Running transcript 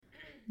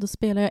Då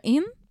spelar jag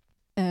in.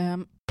 Jag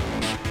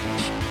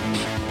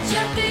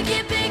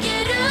bygger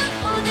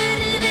upp och du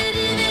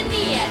river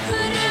ner.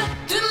 Hörru,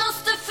 du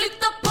måste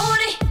flytta på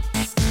dig.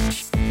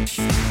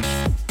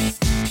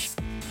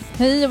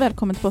 Hej och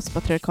välkommen till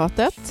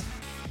Postpatriarkatet.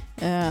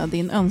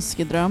 Din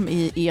önskedröm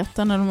i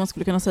etern, eller vad man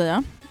skulle kunna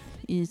säga.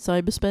 I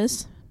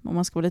cyberspace, om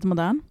man ska vara lite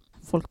modern.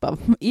 Folk bara,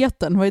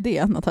 etern, vad är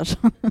det,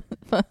 Natasha?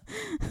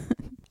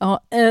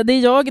 Ja, det är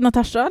jag,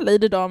 Natasha,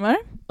 Lady Damer.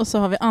 Och så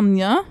har vi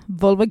Anja,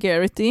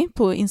 Vulgarity,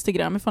 på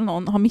Instagram, ifall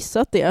någon har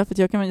missat det. För att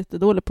jag kan vara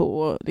jättedålig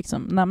på att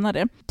liksom nämna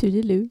det.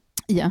 Tudelu.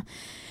 Ja.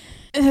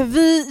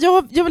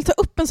 Jag vill ta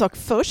upp en sak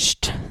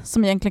först.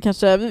 Som egentligen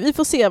kanske, vi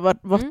får se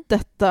vart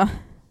detta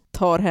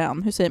tar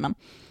hän. Hur säger man?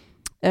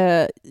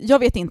 Jag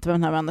vet inte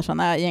vem den här människan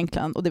är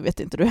egentligen, och det vet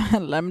inte du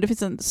heller, men det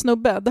finns en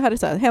snubbe, det här är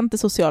så här, hänt i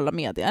sociala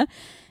medier.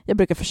 Jag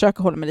brukar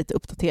försöka hålla mig lite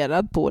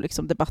uppdaterad på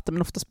liksom debatten,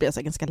 men oftast blir jag så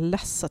här ganska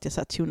less att jag så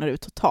här tunar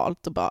ut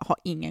totalt och bara har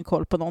ingen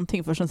koll på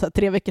någonting förrän så här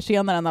 3 veckor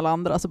senare än alla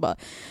andra, så bara,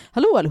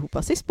 hallå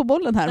allihopa, sist på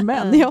bollen här,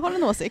 men jag har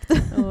en åsikt.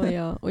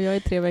 Och jag är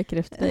 3 veckor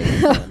efter dig,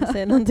 så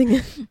säg någonting.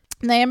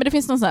 Nej, men det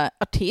finns någon så här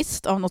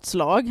artist av något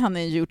slag, han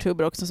är en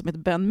youtuber också som heter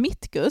Ben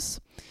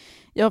Mitkus.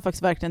 Jag har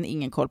faktiskt verkligen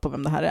ingen koll på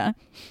vem det här är.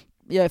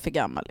 Jag är för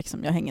gammal,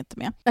 liksom. Jag hänger inte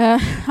med.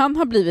 Han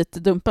har blivit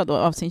dumpad då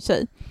av sin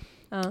tjej.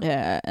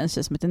 En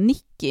tjej som heter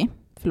Nicky.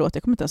 Förlåt,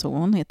 jag kommer inte ens ihåg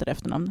vad hon heter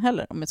efternamn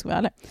heller, om jag ska vara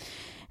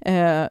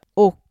ärlig.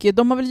 Och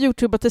de har väl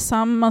youtubat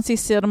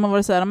tillsammans, de har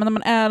varit så här, men när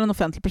man är en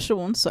offentlig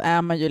person så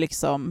är man ju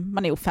liksom,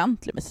 man är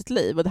offentlig med sitt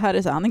liv. Och det här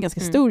är så här, han är en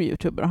ganska stor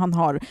youtuber och han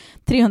har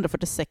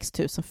 346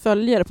 000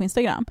 följare på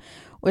Instagram.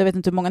 Och jag vet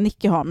inte hur många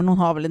Nicky har, men hon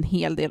har väl en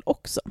hel del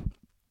också.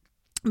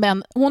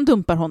 Men hon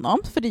dumpar honom,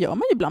 för det gör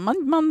man ju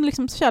ibland. Man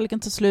liksom, kärleken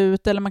tar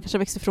slut, eller man kanske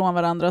växer ifrån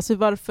varandra. Så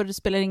varför, det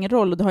spelar ingen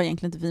roll, och det har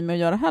egentligen inte vi med att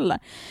göra heller.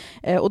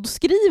 Och då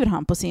skriver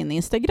han på sin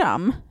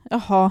Instagram,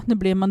 jaha, nu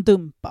blir man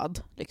dumpad.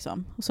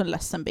 Liksom. Och så en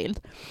ledsen bild.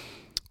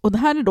 Och det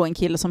här är då en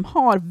kille som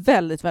har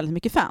väldigt, väldigt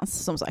mycket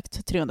fans, som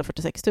sagt,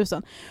 346 000.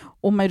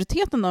 Och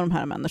majoriteten av de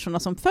här människorna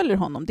som följer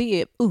honom,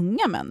 det är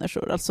unga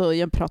människor. Alltså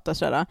jag pratar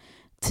sådär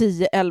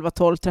 10, 11,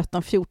 12,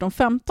 13, 14,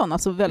 15,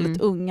 alltså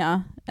väldigt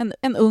unga,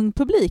 en ung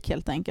publik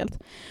helt enkelt.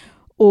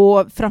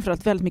 Och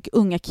framförallt väldigt mycket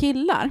unga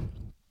killar.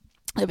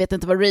 Jag vet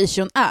inte vad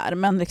ration är,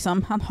 men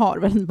liksom, han har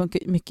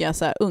väldigt mycket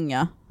så här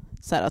unga,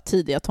 så här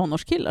tidiga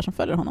tonårskillar som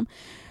följer honom.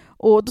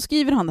 Och då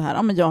skriver han det här,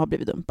 ja men jag har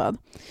blivit dumpad.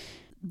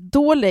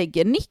 Då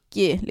lägger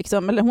Nicky,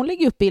 liksom, eller hon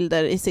lägger upp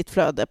bilder i sitt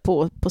flöde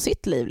på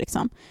sitt liv,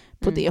 liksom,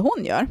 på det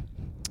hon gör.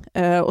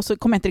 Och så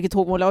kommer jag inte riktigt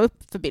ihåg vad hon la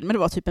upp för bild, men det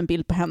var typ en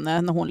bild på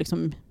henne när hon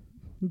liksom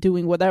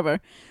doing whatever.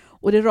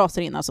 Och det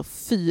rasar in alltså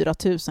 4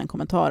 000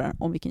 kommentarer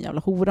om vilken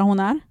jävla hora hon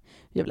är,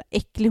 hur jävla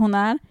äcklig hon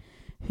är,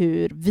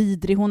 hur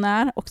vidrig hon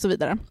är och så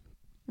vidare.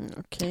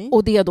 Okay.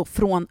 Och det är då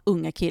från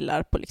unga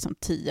killar på liksom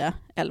 10,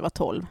 11,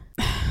 12.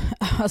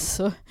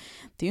 Alltså,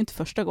 det är ju inte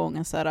första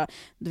gången så här,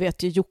 du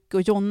vet ju Jocke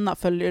och Jonna,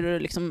 följer du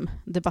liksom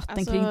debatten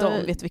alltså, kring dem,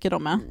 vet du vilka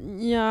de är?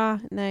 Ja,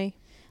 nej.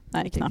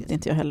 Nej, knappt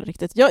inte jag heller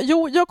riktigt.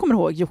 Jag kommer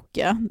ihåg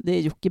Jocke, det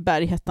är Jocke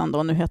Berg hette han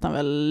då, nu heter han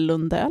väl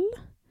Lundell?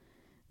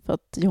 För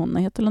att Jonna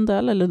heter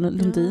Lundell eller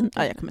Lundin.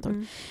 Jag kommer inte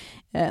ihåg.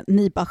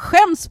 Ni bara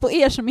skäms på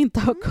er som inte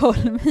har koll.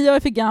 Men jag är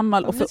för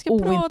gammal och för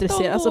ointresserad. Vi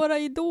ska prata om våra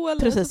idoler.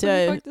 Precis, jag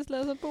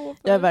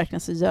är verkligen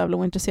så jävla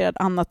ointresserad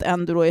annat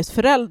än då är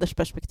förälders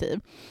perspektiv.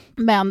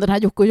 Men den här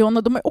Jocke och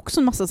Jonna, de har också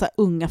en massa så här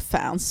unga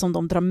fans som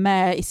de drar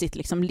med i sitt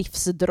liksom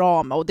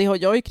livsdrama. Och det har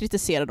jag ju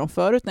kritiserat dem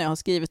förut när jag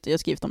har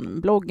skrivit om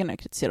den bloggen, jag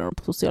kritiserar dem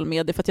på sociala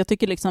medier. För att jag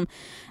tycker liksom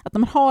att när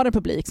man har en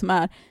publik som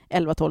är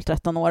 11, 12,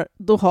 13 år,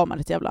 då har man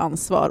ett jävla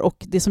ansvar.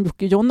 Och det som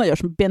Jocke och Jonna gör,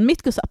 som Ben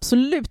Mitkus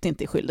absolut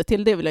inte är skyldig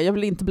till, det jag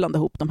vill inte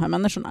blanda ihop de här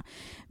människorna.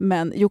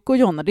 Men Jocke och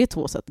Jonna, det är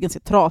 2 så att ganska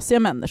trasiga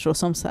människor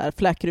som så här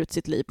fläcker ut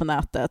sitt liv på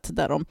nätet,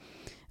 där de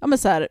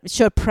så här,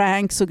 kör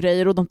pranks och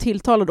grejer, och de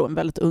tilltalar då en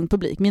väldigt ung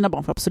publik. Mina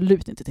barn får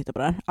absolut inte titta på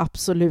det här.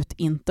 Absolut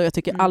inte. Och jag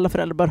tycker alla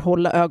föräldrar bör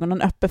hålla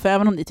ögonen öppna, för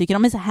även om ni tycker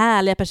de är så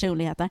härliga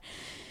personligheter,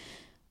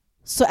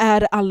 så är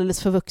det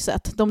alldeles för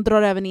vuxet. De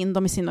drar även in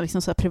dem i sina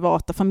liksom, så här,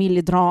 privata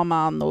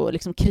familjedraman och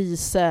liksom,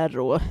 kriser,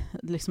 och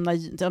liksom,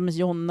 när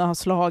Jonna har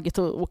slagit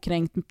och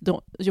kränkt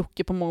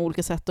Jocke på många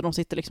olika sätt, och de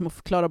sitter liksom och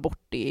förklarar bort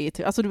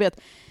det. Alltså du vet,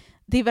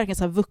 det är verkligen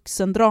så här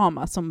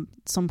vuxendrama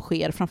som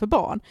sker framför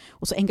barn.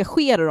 Och så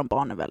engagerar de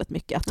barnen väldigt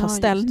mycket att ta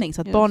ställning,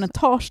 så att barnen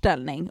tar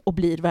ställning och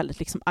blir väldigt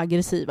liksom,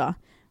 aggressiva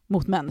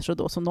mot människor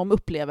då som de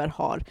upplever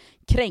har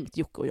kränkt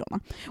Jocke och Jonna.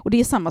 Och det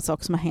är samma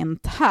sak som har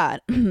hänt här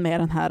med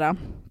den här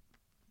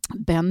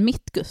Ben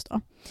Mitkus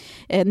då.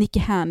 Nicky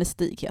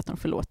Härnestig heter hon,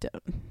 förlåt,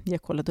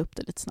 jag kollade upp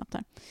det lite snabbt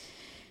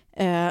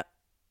här.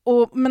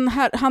 Men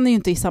här, han är ju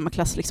inte i samma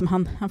klass, liksom.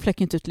 Han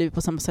fläcker inte ut liv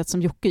på samma sätt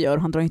som Jocke gör,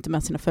 och han drar inte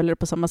med sina följare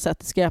på samma sätt.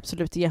 Det ska jag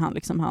absolut ge han.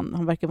 Liksom.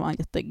 Han verkar vara en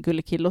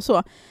jättegullig kille och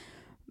så.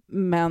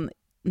 Men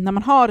när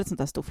man har ett sånt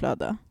här stort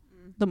flöde,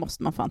 då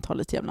måste man fan ta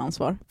lite jävla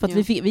ansvar. För att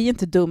vi är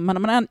inte dumma. När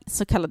man är en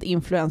så kallad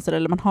influencer,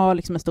 eller man har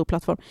liksom en stor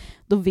plattform,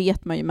 då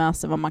vet man ju med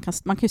sig vad man kan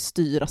ju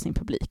styra sin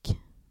publik.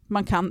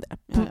 Man kan det.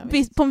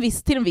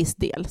 Till en viss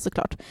del,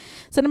 såklart.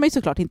 Sen är man ju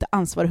såklart inte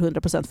ansvarig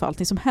 100% för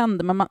allting som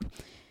händer, men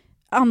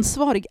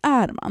ansvarig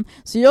är man?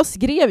 Så jag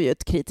skrev ju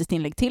ett kritiskt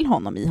inlägg till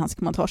honom i hans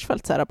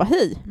kommentarsfält. Så här, bara,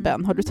 hej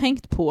Ben, har du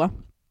tänkt på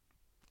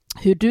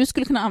hur du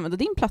skulle kunna använda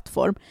din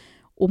plattform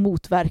och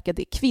motverka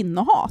det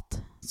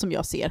kvinnohat som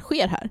jag ser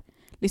sker här?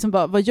 Liksom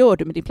bara, vad gör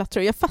du med din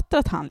plattform? Jag fattar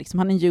att han är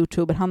en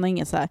YouTuber, han har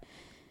ingen så här,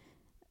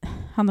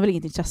 han har väl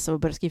inget intresse av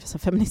att börja skriva så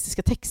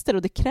feministiska texter,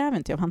 och det kräver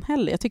inte jag av han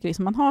heller. Jag tycker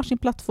liksom man har sin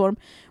plattform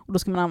och då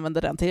ska man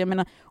använda den till. Jag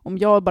menar, om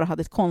jag bara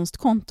hade ett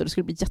konstkonto, det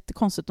skulle bli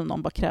jättekonstigt om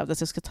någon bara krävde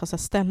att jag ska ta så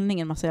här ställning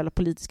i en massa jävla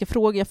politiska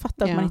frågor. Jag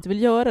fattar att man inte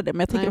vill göra det, men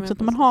jag tänker också att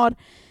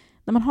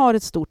när man har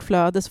ett stort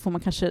flöde så får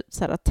man kanske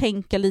så här,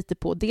 tänka lite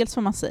på dels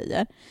vad man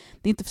säger.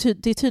 Det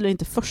är tydligen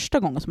inte första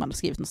gången som man har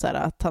skrivit något så här,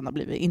 att han har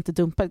blivit, inte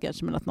dumpad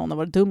kanske, men att någon har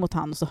varit dum mot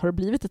han, och så har det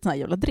blivit ett sånt här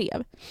jävla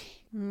drev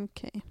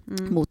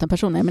mot en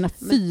person. Jag menar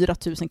 4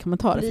 000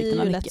 kommentarer fick den här.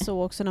 Det är ju lätt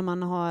så också när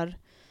man har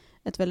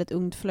ett väldigt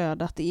ungt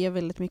flöde, att det är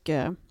väldigt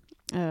mycket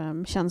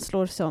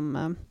känslor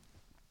som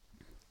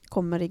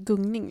kommer i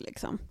gungning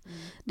liksom.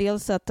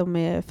 Dels att de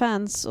är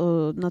fans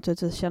och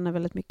naturligtvis känner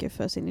väldigt mycket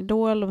för sin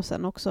idol, och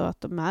sen också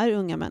att de är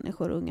unga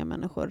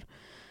människor.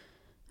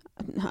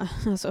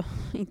 Alltså,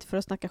 inte för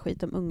att snacka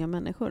skit om unga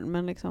människor,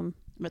 men liksom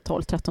med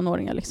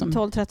 12-13-åringar liksom.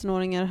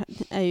 12-13-åringar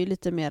är ju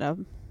lite mera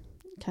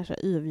kanske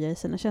yviga i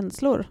sina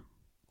känslor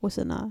och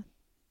sina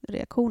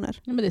reaktioner.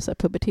 Ja, men det är så här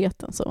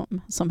puberteten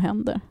som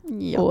händer.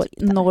 Ja, och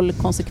noll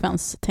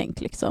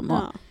konsekvenstänk liksom.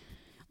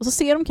 Och så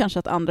ser de kanske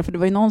att andra, för det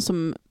var ju någon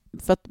som,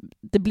 för att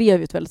det blev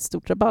ju ett väldigt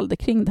stort rabalder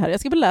kring det här. Jag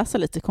ska väl läsa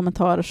lite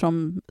kommentarer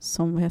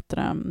som vad heter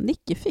det,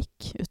 Nicky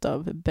fick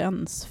utav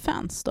Bens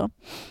fans då.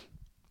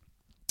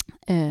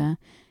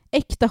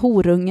 Äkta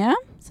horunge,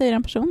 säger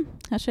en person.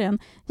 Här säger en,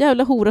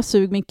 jävla hora,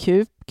 sug min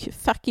kuk,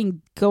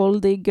 fucking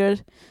golddigger,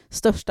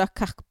 största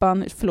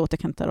kackban, förlåt jag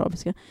kan inte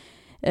arabiska.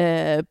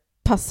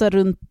 Passa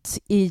runt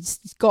i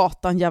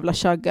gatan, jävla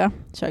chagga.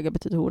 Chagga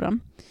betyder hora.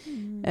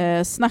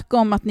 Snacka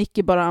om att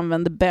Nicky bara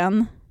använder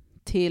Ben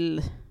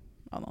till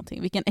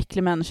någonting. Vilken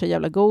äcklig människa,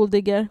 jävla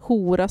golddigger.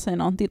 Hora, säger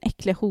någon. Din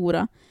äckliga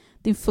hora.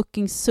 Din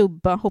fucking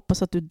subba.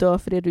 Hoppas att du dör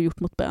för det du gjort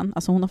mot Ben.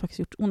 Alltså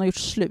hon har gjort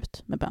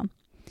slut med Ben.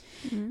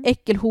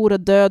 Äckelhora,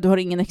 död, du har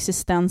ingen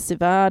existens i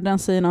världen,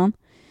 säger någon.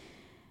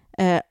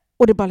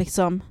 Och det är bara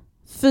liksom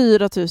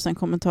 4 000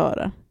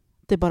 kommentarer.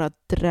 Det bara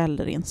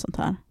dräller in sånt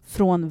här.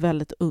 Från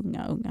väldigt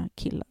unga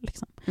killar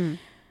liksom.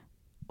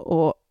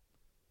 Och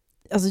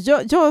alltså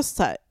jag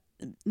så här,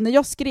 när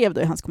jag skrev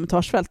då i hans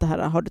kommentarsfält det här,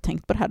 har du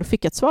tänkt på det här? Då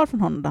fick jag ett svar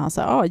från honom där han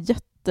sa,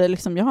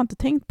 liksom, jag har inte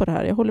tänkt på det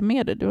här, jag håller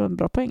med dig, du har en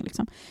bra poäng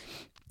liksom.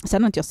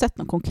 Sen har inte jag sett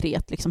någon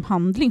konkret liksom,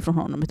 handling från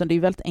honom, utan det är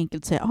ju väldigt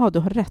enkelt att säga, du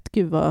har rätt,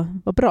 gud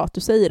vad bra att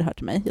du säger det här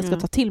till mig, jag ska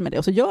ta till mig det,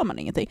 och så gör man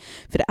ingenting.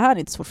 För det är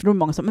inte svårt, för då är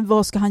många som, men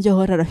vad ska han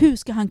göra då? Hur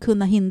ska han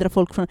kunna hindra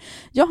folk från...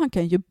 Ja, han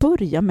kan ju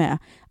börja med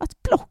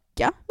att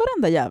blocka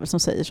varenda jävel som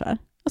säger så här.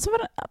 Alltså,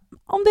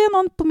 om det är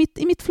någon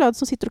i mitt flöde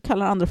som sitter och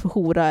kallar andra för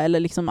hora eller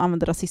liksom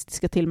använder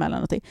rasistiska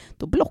tillmälen,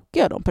 då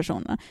blockar jag de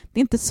personerna. Det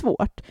är inte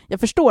svårt. Jag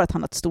förstår att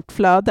han har ett stort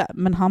flöde,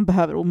 men han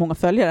behöver många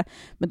följare.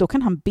 Men då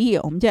kan han be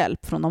om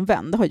hjälp från någon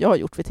vän. Det har jag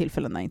gjort vid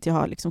tillfällen när jag inte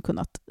har liksom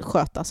kunnat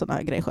sköta sådana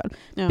här grejer själv.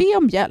 Ja. Be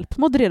om hjälp,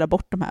 moderera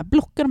bort de här,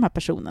 blocka de här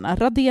personerna,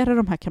 radera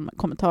de här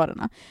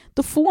kommentarerna.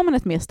 Då får man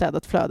ett mer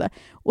städat flöde,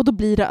 och då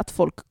blir det att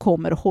folk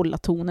kommer att hålla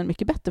tonen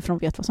mycket bättre, för de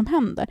vet vad som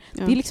händer.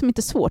 Ja. Det är liksom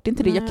inte svårt, det är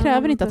inte det. Jag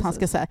kräver inte att han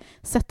ska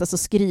sätta sig och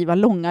skriva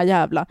långa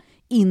jävla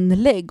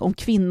inlägg om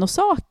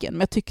kvinnosaken, men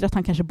jag tycker att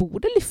han kanske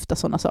borde lyfta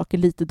sådana saker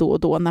lite då och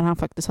då när han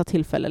faktiskt har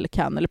tillfälle eller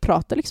kan, eller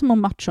prata liksom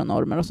om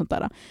machonormer och sånt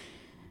där.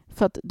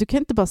 För att du kan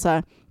inte bara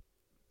säga,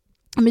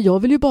 men jag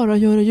vill ju bara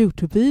göra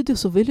YouTube-videos,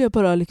 så vill jag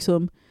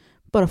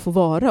bara få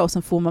vara, och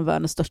sen får man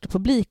världens största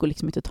publik och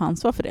liksom inte ta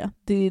ansvar för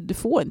det. Du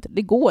får inte,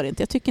 det går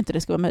inte. Jag tycker inte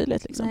det ska vara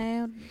möjligt liksom.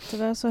 Nej,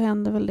 tyvärr så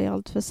händer väl det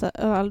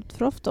allt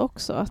för ofta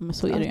också, att, men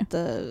så är det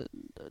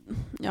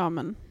ju.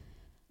 Men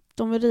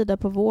de vill rida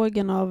på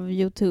vågen av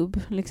YouTube,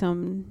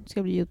 liksom,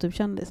 ska bli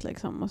YouTube-kändis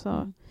liksom, och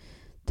så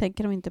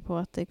tänker de inte på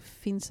att det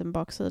finns en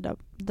baksida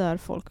där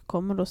folk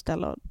kommer att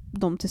ställa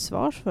dem till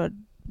svars för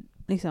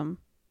liksom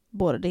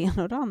både det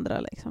ena och det andra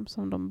liksom,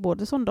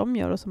 både som de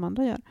gör och som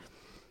andra gör,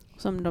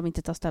 som de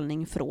inte tar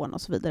ställning från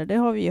och så vidare. Det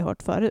har vi ju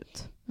hört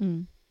förut.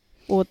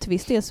 Och till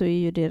viss del så är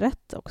ju det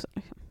rätt också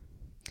liksom.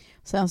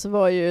 Sen så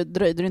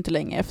dröjde det inte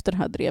länge efter det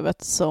här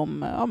drevet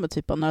som,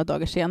 typ några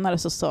dagar senare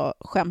så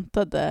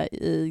skämtade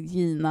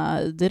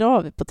Gina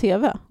Dirawi på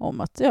tv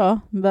om att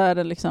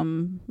världen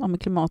liksom,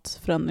 med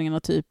klimatförändringarna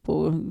typ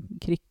och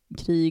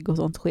krig och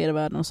sånt sker i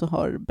världen, och så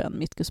har Ben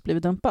Mitkus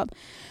blivit dumpad.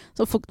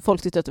 Så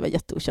folk tyckte att det var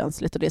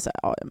jätteokänsligt, och det är så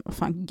här,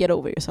 fan, get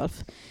over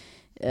yourself.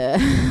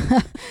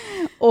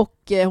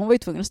 Och hon var ju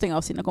tvungen att stänga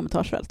av sina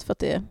kommentarsfält för att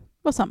det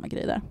var samma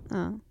grej där.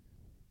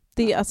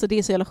 Det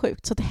är så jävla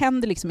sjukt. Så det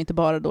händer liksom inte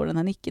bara då den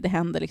här Nicky, det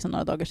händer liksom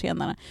några dagar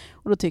senare.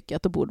 Och då tycker jag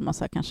att då borde man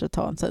kanske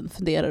ta en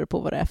funderare på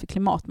vad det är för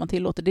klimat man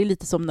tillåter. Det är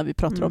lite som när vi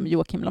pratar om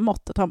Joakim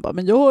Lamotte, att han bara,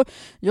 men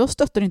jag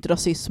stöttar inte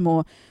rasism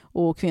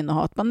och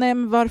kvinnohat. Men nej,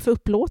 men varför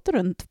upplåter du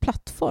en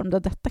plattform där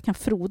detta kan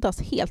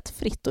frodas helt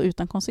fritt och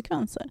utan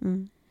konsekvenser?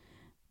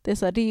 Det är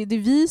så här, det är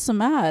vi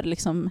som är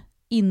liksom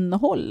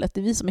innehållet,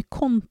 det är vi som är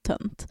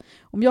content.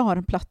 Om jag har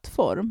en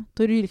plattform,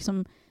 då är det ju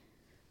liksom,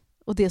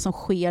 och det som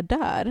sker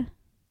där,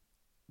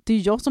 det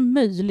är jag som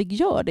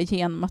möjliggör det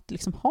genom att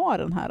liksom ha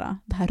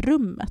det här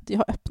rummet. Jag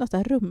har öppnat det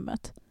här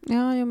rummet.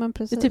 Ja, jo, men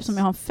precis. Det är typ som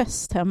jag har en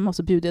fest hemma och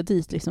så bjuder jag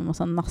dit liksom en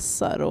massa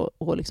nassar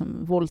och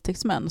liksom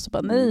våldtäktsmän. Så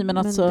bara, nej, men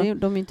alltså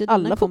de är inte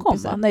alla får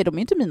kompisar. komma. Nej, de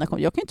är inte mina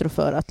kompisar. Jag kan inte rå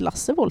för att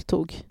Lasse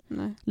våldtog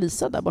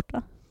Lisa där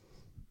borta.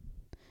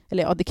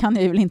 Eller ja, det kan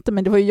jag ju väl inte,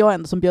 men det var ju jag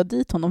ändå som bjöd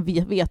dit honom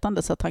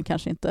vetande så att han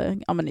kanske inte,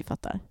 ja men ni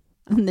fattar.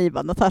 Ni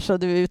bara, Natasha,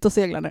 du är ute och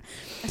seglar nu.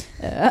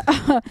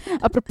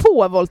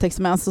 Apropå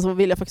våldtäktsmän så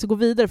vill jag faktiskt gå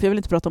vidare, för jag vill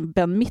inte prata om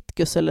Ben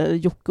Mitkus eller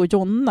Jocke och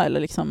Jonna eller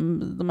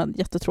liksom de här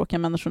jättetråkiga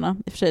människorna.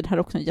 I och för sig, det här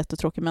är också en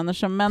jättetråkig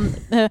människa, men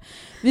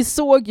vi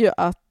såg ju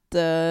att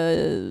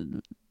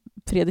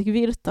Fredrik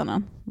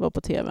Virtanen var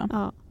på tv.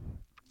 Ja.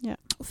 Ja.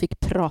 Och fick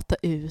prata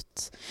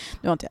ut.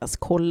 Nu har inte jag ens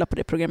kollat på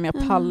det programmet.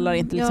 Jag pallar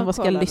inte. Liksom, vad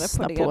ska jag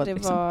lyssna på? Det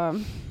liksom?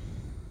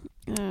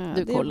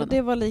 var,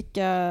 det var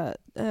lika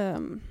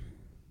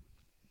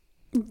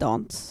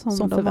dant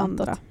som de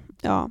andra.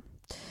 Ja.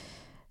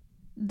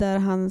 Där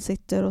han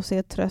sitter och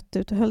ser trött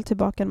ut och höll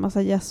tillbaka en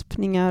massa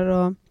gäspningar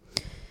och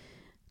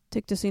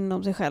tyckte synd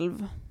om sig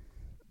själv.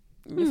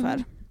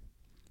 Ungefär.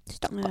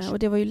 Och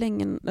det var ju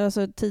länge,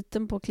 alltså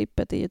titeln på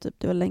klippet är ju typ,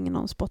 det var länge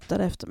någon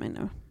spottade efter mig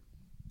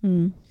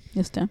nu.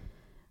 Just det.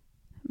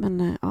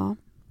 Men ja.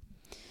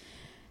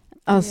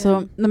 Alltså,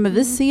 nej, men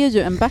vi ser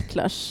ju en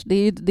backlash. Det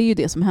är ju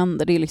det som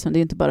händer. Det är liksom, det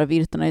är inte bara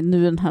Virtanen.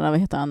 Nu den här, vad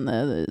heter han,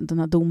 den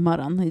här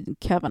domaren,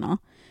 Kavanaugh,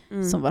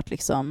 som vart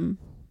liksom,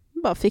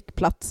 bara fick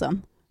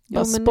platsen.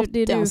 Bara spott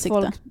i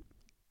ansiktet. Folk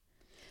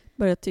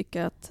börjar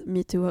tycka att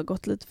MeToo har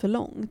gått lite för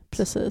långt.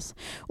 Precis.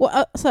 Och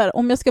så här,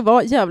 om jag ska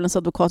vara djävulens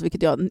advokat,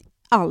 vilket jag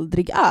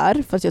aldrig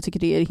är, för att jag tycker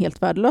det är en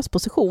helt värdelös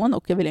position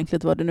och jag vill egentligen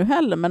inte vara det nu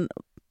heller, men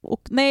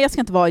nej, jag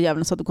ska inte vara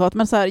djävulens advokat,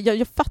 men så här,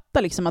 jag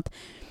fattar liksom att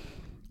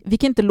vi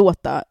kan inte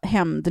låta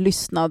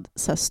hämndlystnad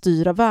så här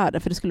styra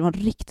världen, för det skulle vara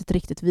en riktigt,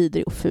 riktigt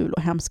vidrig och ful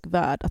och hemsk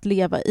värld att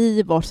leva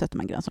i. Var sätter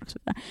man gränsen och så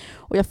vidare.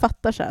 Och jag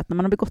fattar så här att när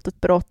man har begått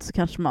ett brott så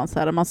kanske man så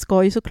här, man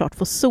ska ju såklart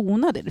få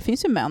sona det. Det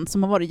finns ju män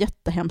som har varit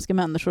jättehemska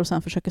människor och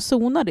sen försöker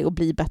sona det och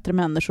bli bättre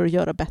människor och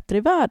göra bättre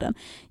i världen.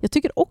 Jag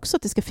tycker också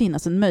att det ska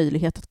finnas en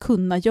möjlighet att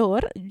kunna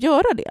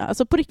göra det.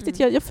 Alltså på riktigt,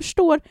 jag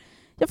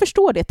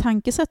förstår det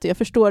tankesättet. Jag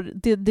förstår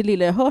det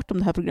lilla jag hört om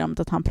det här programmet,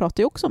 att han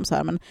pratar ju också om så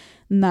här, men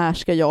när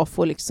ska jag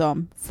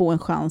få en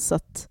chans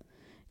att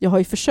jag har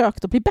ju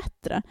försökt att bli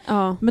bättre.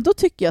 Ja. Men då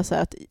tycker jag så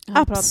här att han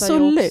absolut.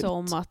 Pratar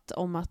ju också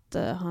om att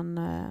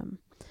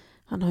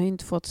han har ju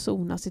inte fått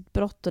sona sitt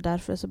brott och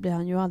därför så blir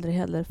han ju aldrig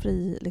heller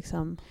fri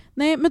liksom.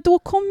 Nej, men då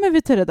kommer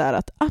vi till det där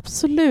att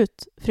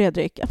absolut,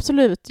 Fredrik,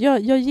 absolut,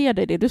 jag ger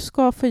dig det. Du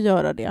ska få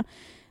göra det.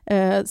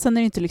 Sen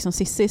är det inte liksom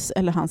Sissis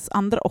eller hans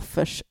andra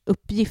offers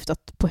uppgift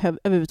att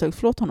överhuvudtaget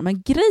förlåta honom.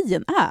 Men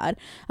grejen är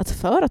att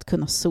för att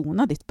kunna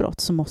sona ditt brott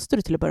så måste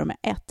du till att börja med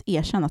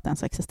erkänna att det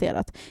ens har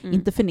existerat.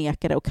 Inte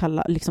förneka det och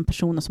kalla liksom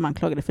personer som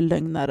anklagar dig för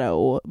lögnare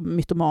och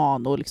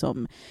mytoman och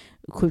liksom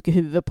sjuk i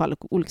huvudet på alla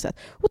olika sätt.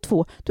 Och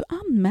 2, du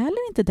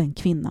anmäler inte den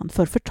kvinnan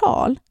för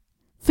förtal.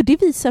 För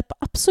det visar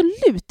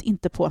absolut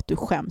inte på att du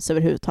skäms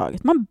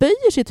överhuvudtaget. Man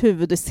böjer sitt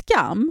huvud i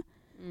skam,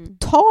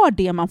 tar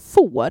det man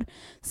får,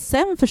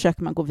 sen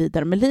försöker man gå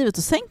vidare med livet.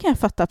 Och sen kan jag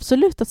fatta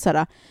absolut att så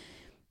här,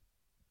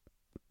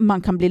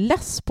 man kan bli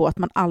less på att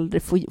man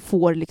aldrig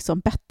får liksom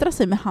bättra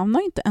sig, men han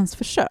har inte ens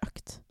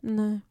försökt.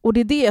 Nej. Och det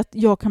är det att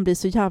jag kan bli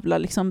så jävla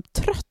liksom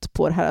trött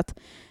på det här, att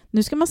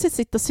nu ska man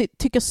sitta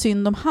tycka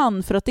synd om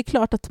han, för att det är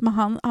klart att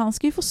han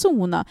ska ju få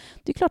sona.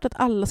 Det är klart att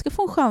alla ska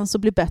få en chans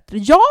att bli bättre.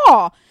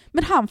 Ja!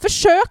 Men han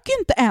försöker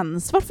inte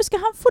ens. Varför ska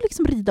han få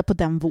liksom rida på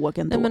den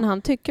vågen då? Nej, men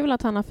han tycker väl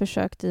att han har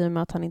försökt i och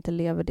med att han inte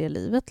lever det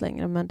livet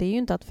längre. Men det är ju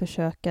inte att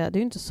försöka, det är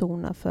ju inte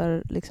sona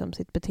för liksom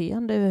sitt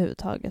beteende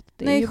överhuvudtaget.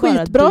 Det är nej, ju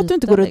skitbra att du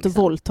inte går runt och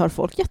liksom våldtar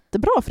folk.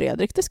 Jättebra,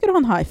 Fredrik. Det ska du ha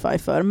en high five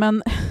för.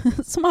 Men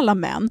som alla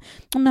män.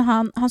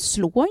 Men han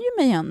slår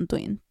ju mig ändå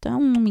inte.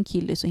 Min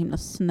kille är så himla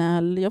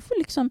snäll.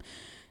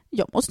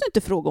 Jag måste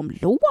inte fråga om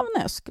lov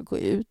när jag ska gå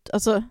ut.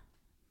 Alltså,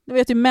 du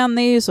vet ju, män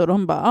är ju så.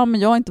 De bara,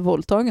 men jag har inte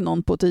våldtagit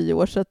någon på 10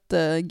 år, så att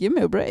give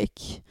me a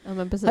break. Ja,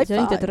 men precis. Jag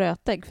är inte ett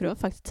rötägg, för det var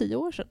faktiskt 10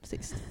 år sedan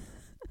sist.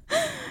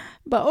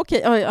 Bara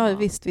okej,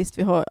 visst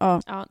vi har.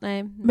 Ja.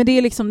 Nej. Men det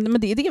är liksom,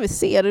 men det är det vi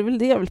ser. Det är väl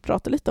det jag vill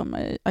prata lite om,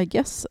 I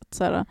guess.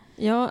 Så här.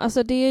 Ja,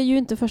 alltså det är ju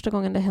inte första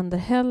gången det händer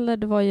heller.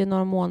 Det var ju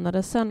några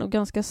månader sedan och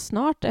ganska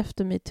snart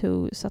efter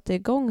MeToo satte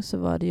igång så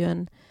var det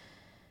ju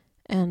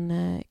en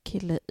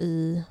kille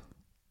i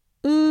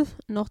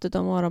något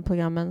av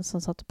morgonprogrammen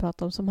som satt och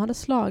pratade om som hade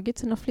slagit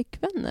sina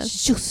flickvänner.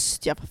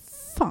 Just ja, vad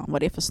fan var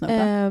det för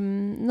snubbe?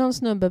 Någon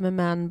snubbe med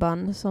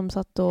manbun som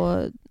satt och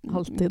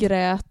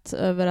grät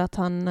över att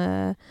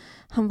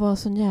han var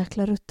så en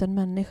jäkla rutten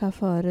människa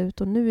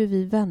förut och nu är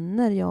vi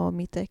vänner, jag och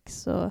mitt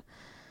ex. Och,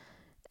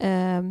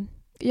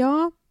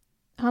 ja,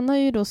 han har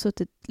ju då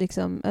suttit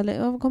liksom, eller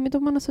jag kommer inte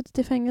ihåg om han har suttit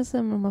i fängelse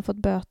om han har fått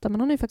böta, men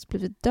han har ju faktiskt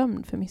blivit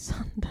dömd för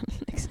misshandel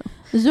liksom.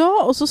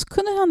 Ja, och så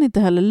kunde han inte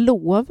heller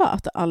lova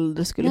att det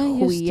aldrig skulle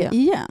ske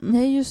igen.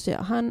 Nej, just det.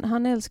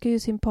 Han älskar ju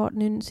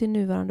sin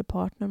nuvarande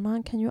partner, men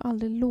han kan ju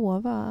aldrig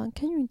lova. Han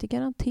kan ju inte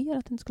garantera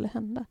att det inte skulle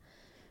hända.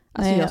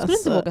 Alltså Nej, jag skulle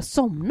alltså, inte våga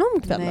somna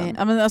om kvällen. Nej,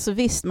 ja, men alltså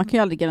visst, man kan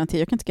ju aldrig garantera,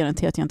 jag kan inte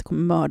garantera att jag inte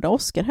kommer mörda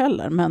Oscar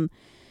heller, men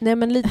Nej,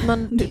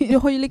 men du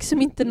har ju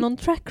liksom inte någon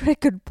track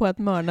record på att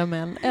mörda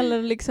män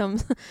eller liksom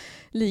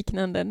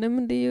liknande. Nej,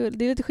 men det är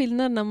lite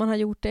skillnad när man har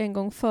gjort det en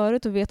gång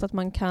förut och vet att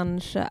man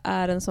kanske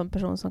är en sån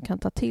person som kan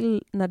ta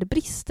till när det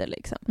brister.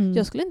 Liksom.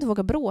 Jag skulle inte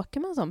våga bråka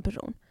med en sån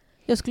person.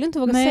 Jag skulle inte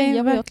våga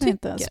säga vad jag tycker.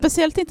 Inte.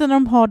 Speciellt inte när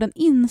de har den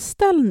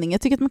inställningen.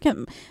 Jag tycker att man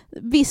kan,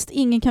 visst,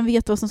 ingen kan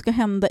veta vad som ska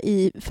hända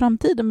i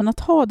framtiden, men att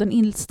ha den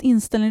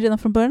inställningen redan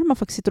från början när man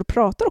faktiskt sitter och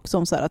pratar också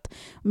om så här att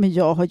men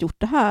jag har gjort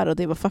det här och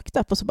det var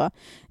fucked up och så bara,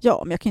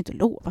 ja, men jag kan inte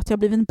lova att jag har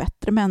blivit en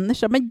bättre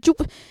människa. Men jo,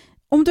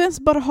 om du ens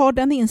bara har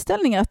den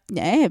inställningen att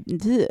nej,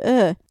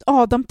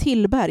 Adam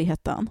Tillberg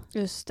hette han.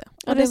 Just det.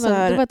 Och det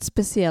var ett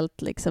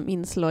speciellt liksom,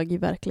 inslag i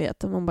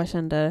verkligheten. Man bara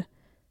kände,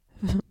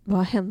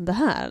 vad hände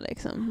här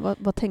liksom?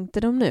 Vad tänkte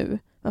de nu?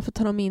 Varför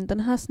tar de in den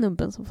här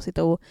snubben som får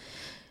sitta och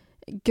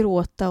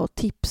gråta och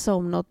tipsa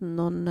om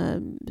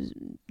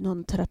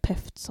någon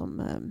terapeut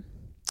som...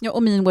 Ja,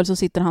 och meanwhile så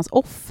sitter hans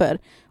offer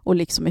och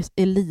liksom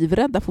är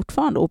livrädda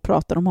fortfarande och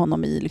pratar om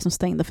honom i liksom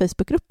stängda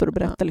Facebookgrupper och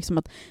berättar liksom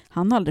att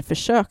han aldrig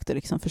försökte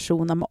liksom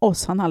försona med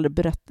oss. Han har aldrig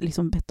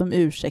bett om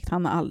ursäkt.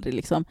 Han har aldrig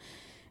liksom...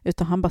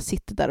 Utan han bara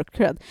sitter där och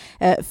cred.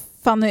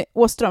 Fanny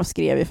Åström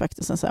skrev ju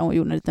faktiskt en så här, hon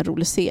gjorde en liten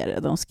rolig serie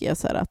där hon skrev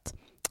så här att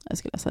jag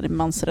ska läsa det,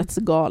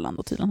 Mansrättsgalan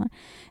då tydligen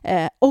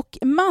här. Och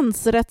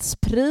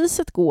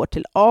mansrättspriset går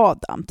till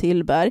Adam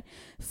Tillberg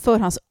för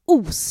hans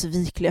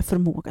osvikliga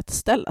förmåga att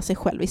ställa sig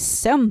själv i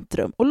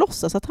centrum och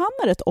låtsas att han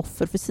är ett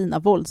offer för sina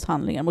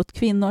våldshandlingar mot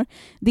kvinnor.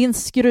 Din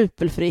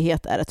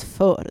skrupelfrihet är ett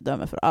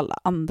föredöme för alla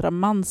andra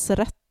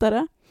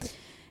mansrättare.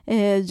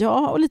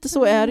 Ja, och lite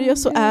så är det ju.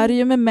 Så är det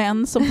ju med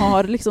män som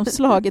har liksom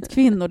slagit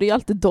kvinnor. Det är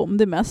alltid dem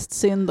det är mest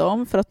synd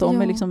om, för att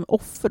de är liksom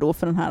offer då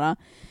för den här,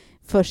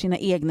 för sina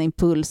egna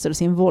impulser och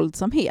sin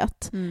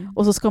våldsamhet.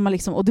 Och så ska man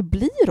liksom, och det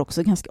blir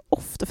också ganska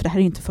ofta, för det här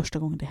är ju inte första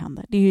gången det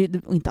händer. Det är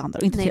ju inte andra,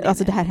 inte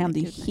alltså det här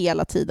händer ju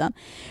hela tiden.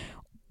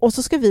 Och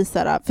så ska vi så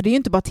här, för det är ju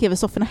inte bara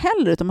tv-sofforna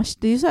heller, utan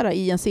det är ju så här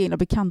i ens egna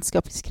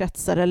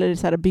bekantskapskretsar eller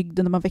så här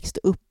bygden där man växte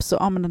upp,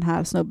 så men den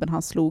här snubben,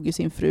 han slog ju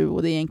sin fru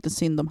och det är egentligen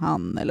synd om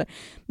han, eller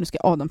nu ska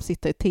Adam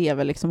sitta i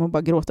tv liksom och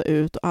bara gråta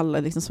ut och alla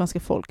liksom svenska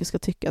folket ska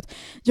tycka att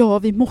ja,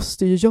 vi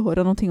måste ju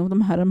göra någonting om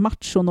de här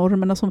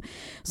machonormerna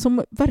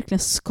som verkligen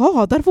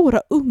skadar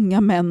våra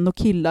unga män och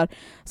killar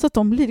så att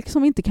de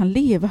liksom inte kan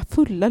leva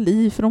fulla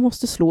liv för de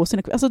måste slå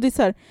sina... Alltså det är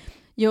så här.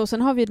 Jo, och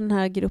sen har vi den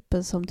här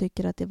gruppen som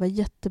tycker att det var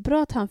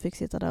jättebra att han fick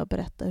sitta där och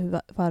berätta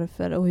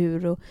varför och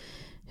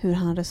hur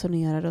han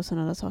resonerar och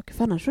sådana saker.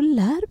 För annars så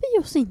lär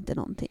vi oss inte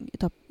någonting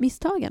utav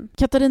misstagen.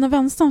 Katarina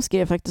Wenstam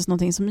skrev faktiskt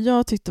någonting som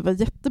jag tyckte var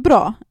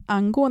jättebra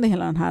angående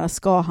hela den här,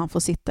 ska han få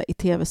sitta i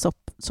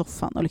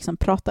tv-soffan och liksom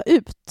prata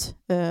ut?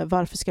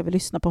 Varför ska vi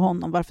lyssna på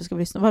honom?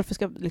 Varför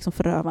ska liksom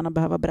förövarna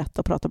behöva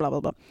berätta och prata bla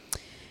bla bla?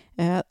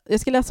 Jag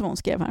ska läsa vad hon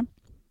skrev här.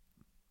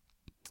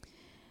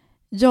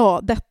 Ja,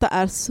 detta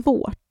är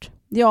svårt.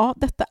 Ja,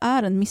 detta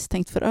är en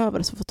misstänkt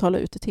förövare som får tala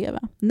ut i tv.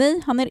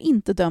 Nej, han är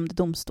inte dömd i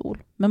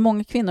domstol, men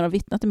många kvinnor har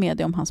vittnat i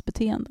media om hans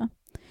beteende.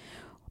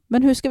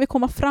 Men hur ska vi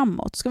komma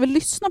framåt? Ska vi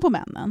lyssna på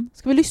männen?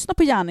 Ska vi lyssna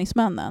på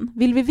gärningsmännen?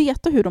 Vill vi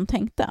veta hur de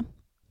tänkte?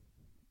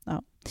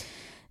 Ja.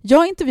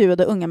 Jag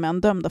intervjuade unga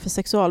män dömda för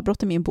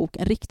sexualbrott i min bok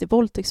En riktig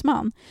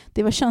våldtäktsman.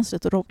 Det var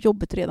känsligt och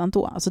jobbigt redan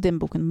då. Alltså den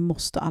boken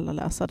måste alla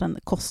läsa. Den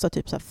kostar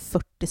typ så här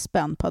 40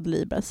 spänn på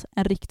Adlibris.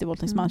 En riktig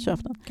våldtäktsman, köp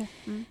den.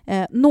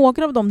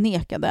 Några av dem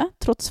nekade,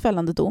 trots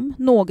fällande dom.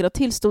 Några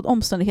tillstod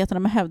omständigheterna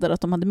med hävdade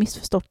att de hade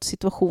missförstått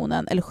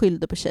situationen eller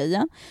skyllde på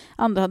tjejen.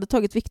 Andra hade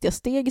tagit viktiga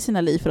steg i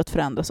sina liv för att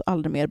förändras och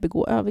aldrig mer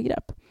begå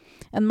övergrepp.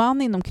 En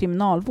man inom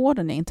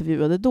kriminalvården jag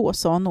intervjuade då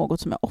sa något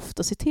som jag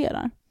ofta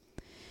citerar.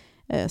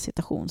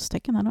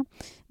 Citationstecken här då.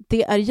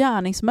 Det är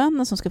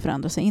gärningsmännen som ska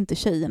förändra sig, inte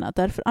tjejerna.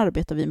 Därför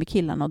arbetar vi med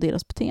killarna och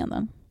deras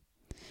beteenden.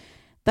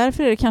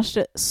 Därför är det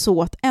kanske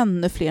så att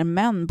ännu fler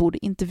män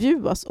borde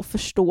intervjuas och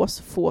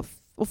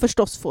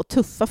förstås få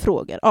tuffa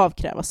frågor,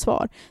 avkräva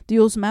svar. Det är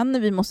hos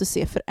männen vi måste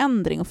se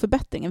förändring och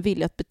förbättring, en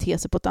vilja att bete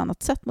sig på ett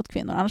annat sätt mot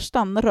kvinnor. Annars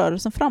stannar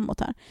rörelsen framåt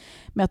här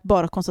med att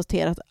bara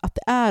konstatera att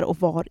det är och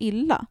var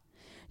illa.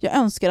 Jag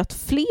önskar att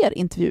fler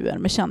intervjuer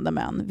med kända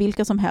män,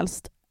 vilka som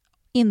helst,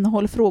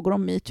 innehåller frågor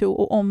om MeToo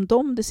och om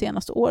de det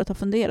senaste året har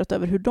funderat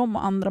över hur de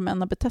och andra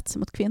män har betett sig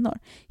mot kvinnor.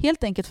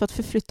 Helt enkelt för att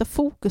förflytta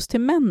fokus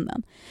till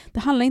männen. Det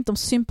handlar inte om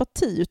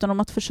sympati utan om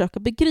att försöka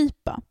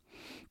begripa.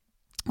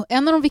 Och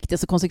en av de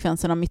viktigaste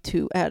konsekvenserna av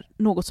MeToo är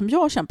något som jag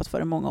har kämpat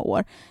för i många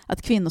år,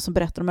 att kvinnor som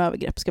berättar om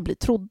övergrepp ska bli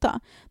trodda.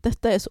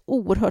 Detta är så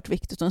oerhört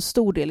viktigt och en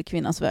stor del i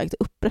kvinnans väg till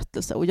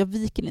upprättelse, och jag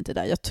viker inte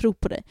där, jag tror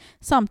på dig.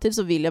 Samtidigt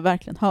så vill jag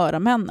verkligen höra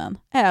männen,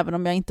 även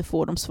om jag inte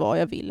får de svar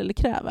jag vill eller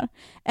kräver.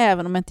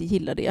 Även om jag inte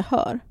gillar det jag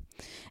hör.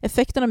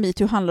 Effekten av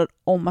MeToo handlar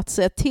om att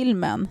säga till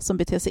män som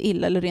beter sig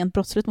illa eller rent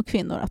brottsligt mot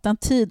kvinnor att den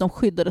tid de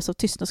skyddades av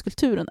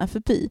tystnadskulturen är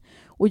förbi,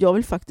 och jag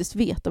vill faktiskt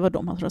veta vad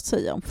de har att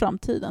säga om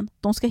framtiden.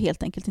 De ska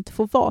helt enkelt inte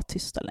få vara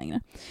tysta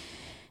längre.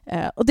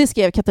 Och det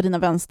skrev Katarina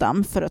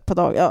Wenstam för ett par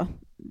dagar,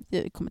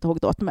 jag kommer inte ihåg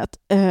datumet,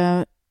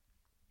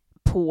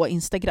 på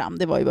Instagram,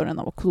 det var i början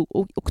av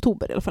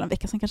oktober, i alla fall en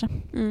vecka sedan kanske,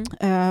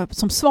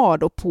 som svar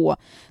då på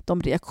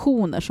de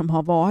reaktioner som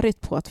har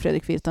varit på att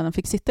Fredrik Virtanen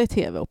fick sitta i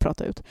tv och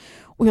prata ut.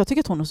 Och jag tycker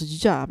att hon har så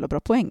jävla bra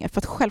poänger,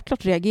 för att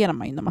självklart reagerar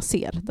man ju när man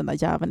ser den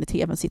där jäveln i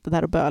tvn sitta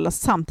där och böla,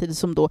 samtidigt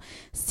som då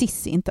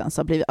Cissi inte ens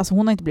har blivit, alltså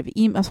hon har inte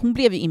blivit hon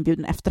blev ju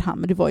inbjuden efterhand,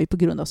 men det var ju på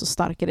grund av så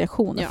starka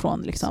reaktioner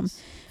från liksom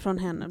från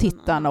henne,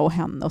 tittarna och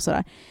henne och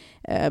sådär.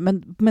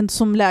 Men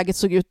som läget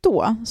såg ut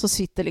då, så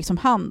sitter liksom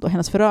han och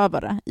hennes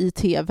förövare i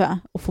tv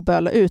och får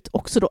böla ut,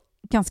 också då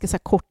ganska så här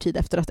kort tid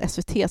efter att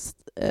SVT:s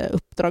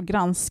Uppdrag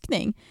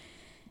granskning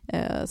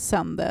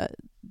sände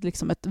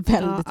liksom ett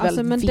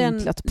väldigt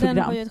vinklat program.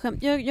 Den var ju ett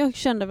skämt. Jag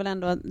kände väl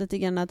ändå lite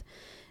grann att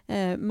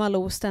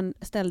Malou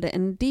ställde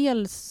en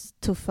del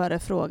tuffare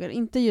frågor,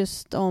 inte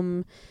just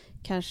om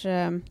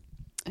kanske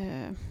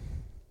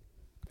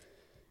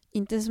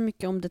inte så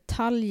mycket om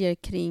detaljer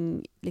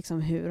kring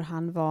liksom hur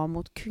han var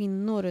mot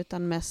kvinnor,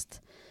 utan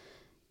mest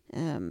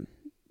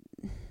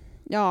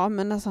ja,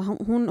 men alltså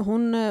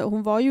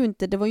hon var ju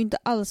inte, det var ju inte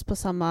alls på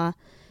samma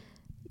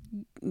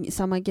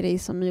grej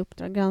som i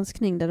Uppdrag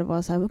granskning, där det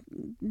var så här: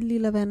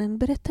 lilla vännen,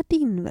 berätta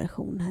din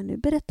version här nu,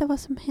 berätta vad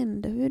som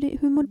hände,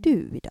 hur mår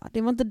du idag?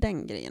 Det var inte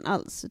den grejen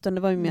alls, utan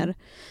det var ju mer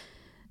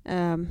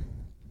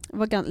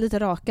var lite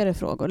rakare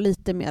frågor,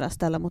 lite mer att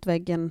ställa mot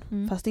väggen,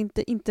 fast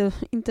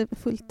inte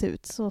fullt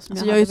ut så som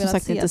alltså jag har ju som velat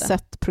sagt se inte det.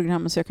 sett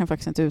programmet, så jag kan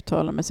faktiskt inte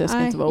uttala mig, så jag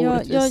ska inte vara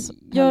orättvis.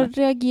 Jag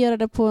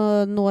reagerade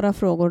på några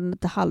frågor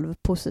lite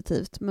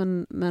halvpositivt,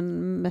 men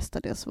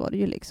mestadels var det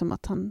ju liksom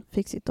att han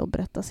fick sitta och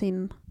berätta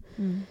sin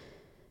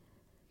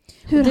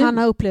hur han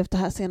har upplevt det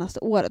här senaste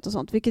året och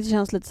sånt, vilket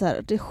känns lite så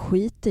här, det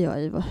skiter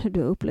jag i hur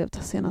du har upplevt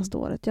det senaste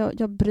året.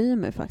 Jag bryr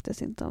mig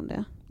faktiskt inte om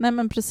det. Nej,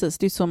 men precis,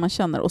 det är så man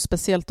känner, och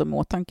speciellt då med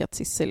åtanke att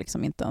Cissi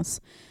liksom inte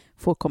ens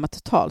får komma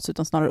till tals,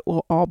 utan snarare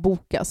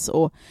avbokas.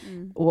 Och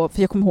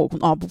för jag kommer ihåg,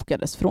 hon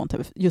avbokades från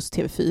just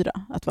TV4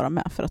 att vara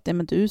med, för att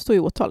men du står ju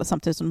åtalet,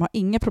 samtidigt som de har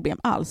inga problem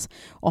alls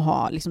att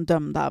ha liksom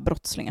dömda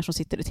brottslingar som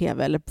sitter i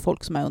tv, eller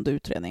folk som är under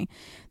utredning.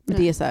 Men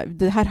det är så här,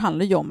 det här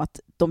handlar ju om att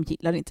de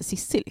gillar inte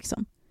Cissi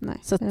liksom. Nej,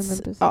 så att,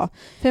 ja.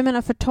 För jag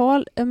menar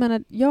förtal,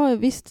 ja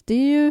visst, det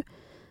är ju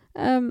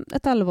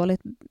ett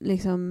allvarligt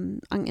liksom,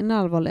 en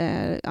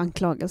allvarlig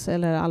anklagelse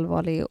eller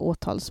allvarlig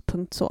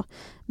åtalspunkt så.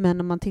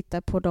 Men om man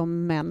tittar på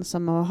de män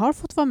som har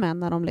fått vara med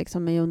när de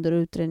liksom är under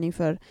utredning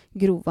för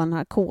grova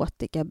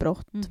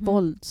narkotikabrott,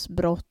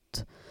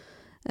 våldsbrott,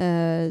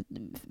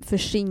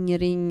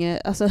 förskingring,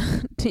 alltså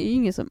det är ju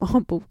ingen som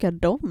avbokar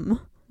dem.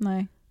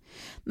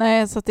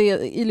 Nej, så att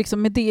det är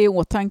liksom, med det i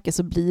åtanke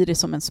så blir det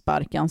som en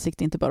spark i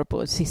ansiktet, inte bara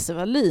på Cissi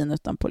Wallin,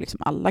 utan på liksom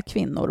alla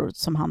kvinnor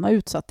som han har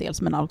utsatt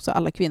dels, men också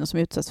alla kvinnor som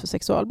utsätts för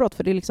sexualbrott.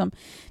 För det är liksom,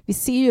 vi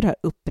ser ju det här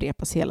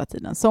upprepas hela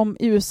tiden. Som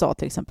i USA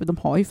till exempel, de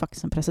har ju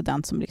faktiskt en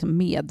president som liksom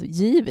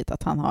medgivit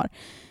att han har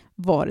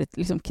varit,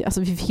 liksom,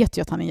 alltså vi vet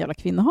ju att han är en jävla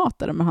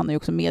kvinnohatare, men han har ju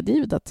också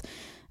medgivit att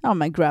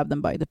grab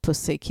them by the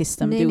pussy, kiss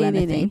them, do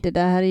anything. Nej, det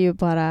där är ju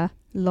bara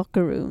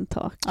locker room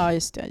talk. Ja,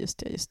 just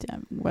det.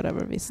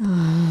 Whatever, visst.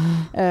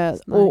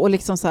 Och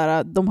liksom så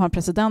här, de har en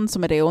president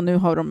som är det, och nu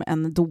har de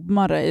en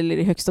domare, eller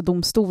i högsta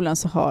domstolen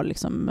så har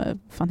liksom,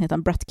 fan heter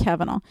han, Brett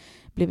Kavanaugh,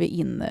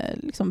 blivit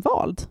liksom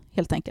vald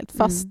helt enkelt.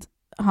 Fast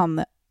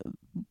han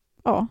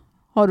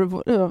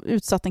har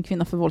utsatt en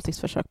kvinna för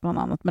våldtäktsförsök bland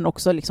annat, men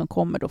också liksom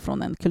kommer då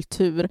från en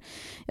kultur.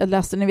 Jag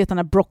läste, ni vet den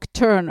här Brock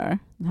Turner,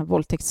 den här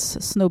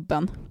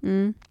våldtäktssnubben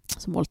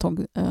som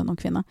våldtog någon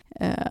kvinna.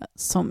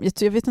 Som,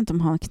 jag vet inte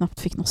om han knappt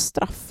fick något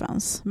straff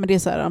ens. Men det är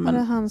så här, men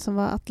det han som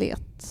var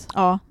atlet.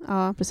 Ja,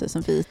 precis,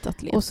 en vit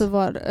atlet. Och så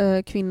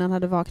var kvinnan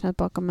hade vaknat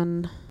bakom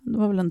en det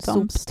var väl en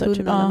soptunna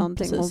eller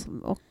någonting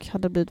och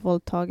hade blivit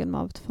våldtagen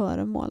av ett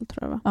föremål,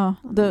 tror jag.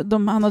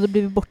 Han hade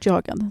blivit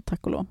bortjagad,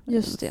 tack och lov.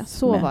 Just det,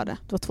 så var det.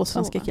 Det var 2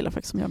 svenska killar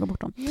faktiskt som jagade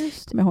bort dem.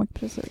 Just det, ihåg.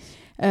 Precis.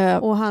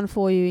 Och han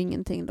får ju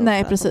ingenting då.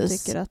 Nej, för precis. att de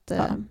tycker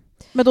att,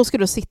 Men då ska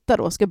du sitta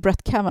då, ska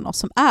Brett Kavanaugh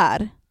som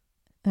är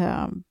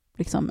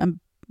liksom en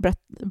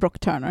Brock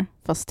Turner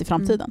fast i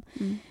framtiden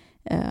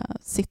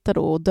sitta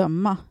då och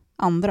döma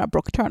andra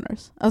Brock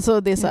Turners.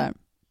 Alltså det är så här,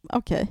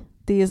 okej.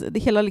 Det är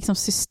hela liksom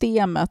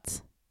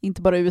systemet,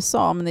 inte bara i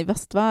USA men i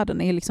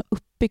västvärlden, är liksom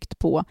uppbyggt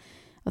på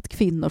att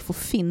kvinnor får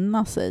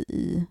finna sig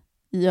i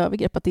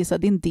övergrepp, att det är, så här,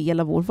 det är en del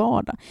av vår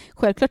vardag.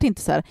 Självklart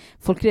inte så här,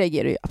 folk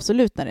reagerar ju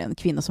absolut när det är en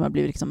kvinna som har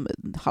blivit liksom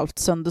halvt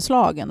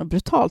sönderslagen och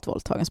brutalt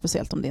våldtagen,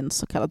 speciellt om det är en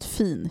så kallad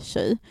fin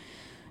tjej.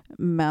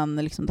 Men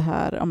liksom det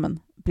här,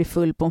 blir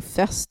full på en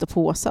fest och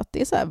påsatt,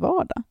 det är så här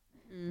vardag.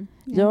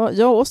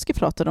 Jag och Oskar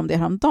pratade om det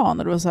häromdagen,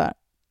 och det var så här,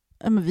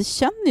 men vi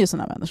känner ju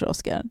sådana människor,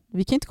 Oskar.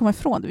 Vi kan inte komma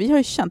ifrån det. Vi har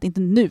ju känt,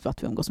 inte nu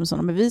att vi umgås med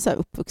sådana, men vi är så här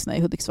uppvuxna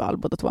i Hudiksvall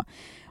båda två.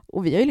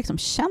 Och vi har ju liksom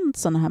känt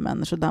sådana här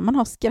människor där man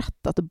har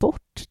skrattat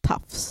bort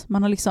tafs.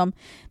 Man har liksom,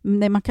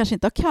 nej, man kanske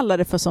inte har kallat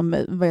det för som,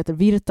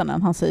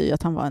 Virtanen, han säger ju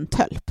att han var en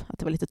tölp. Att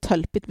det var lite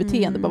tölpigt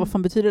beteende. Bara, vad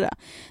fan betyder det?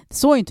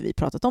 Så har ju inte vi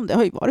pratat om. Det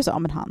har ju varit så,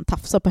 men han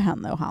tafsar på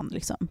henne och han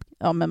liksom,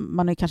 men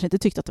man har ju kanske inte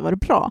tyckt att det var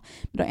bra.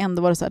 Men det har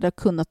ändå varit så här,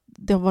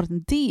 det har varit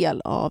en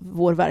del av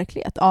vår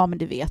verklighet. Ja, men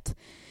du vet,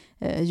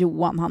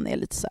 Johan, han är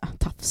lite så här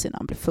tafsig när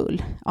han blir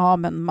full. Ja,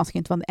 men man ska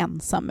inte vara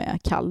ensam med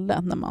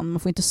Kalle. När man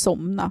får inte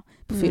somna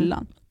på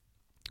fyllan.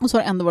 Och så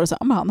har det ändå varit så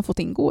här, men han har fått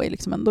ingå i,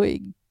 liksom ändå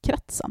i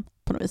kretsen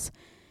på något vis.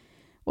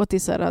 Och att det är,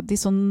 så här, det är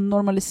så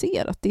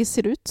normaliserat. Det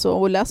ser ut så.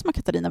 Och läser man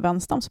Katarina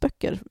Wenstams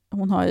böcker,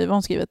 hon har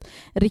ju skrivit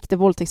en riktig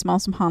våldtäktsman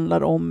som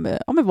handlar om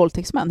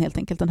våldtäktsmän helt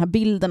enkelt. Den här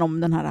bilden om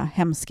den här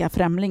hemska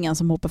främlingen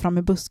som hoppar fram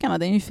i buskarna,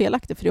 det är ju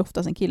felaktigt för det är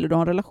oftast en kille du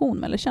har en relation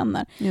med eller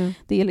känner. Mm.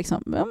 Det är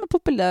liksom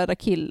populära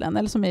killen,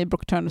 eller som i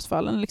Brock Turners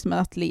fall, liksom en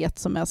atlet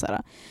som är så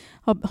här,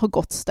 har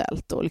gott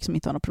ställt och liksom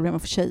inte har några problem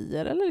med för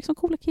tjejer, eller liksom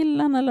coola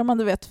killen, eller man,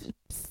 du vet,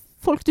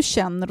 folk du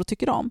känner och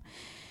tycker om.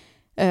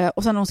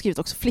 Och sen har hon skrivit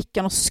också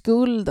Flickan och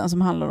skulden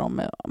som handlar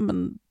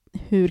om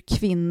hur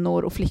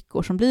kvinnor och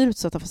flickor som blir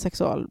utsatta för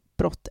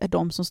sexualbrott är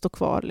de som står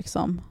kvar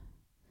liksom,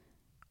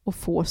 och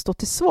får stå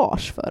till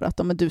svars för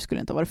att du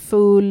skulle inte ha varit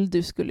full,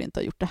 du skulle inte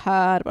ha gjort det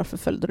här, varför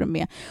följde du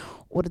med?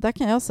 Och det där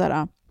kan jag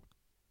säga,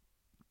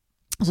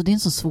 alltså det är en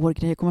så svår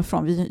grej att komma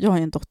ifrån. Jag har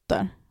ju en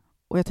dotter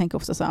och jag tänker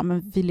ofta så här, men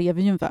vi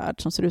lever ju i en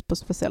värld som ser ut på ett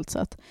speciellt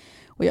sätt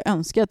och jag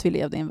önskar att vi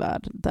levde i en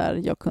värld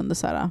där jag kunde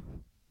så här,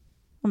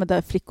 men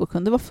där flickor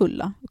kunde vara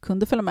fulla och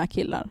kunde följa med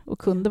killar och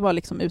kunde vara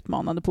liksom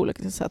utmanande på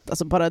olika sätt.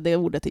 Alltså bara det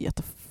ordet är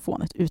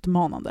jättefånigt.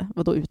 Utmanande.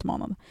 Vadå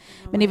utmanande?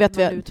 Ja, men ni vet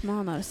vad jag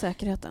utmanar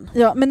säkerheten.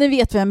 Ja, men ni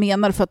vet vad jag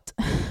menar för att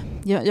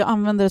jag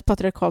använder ett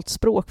patriarkalt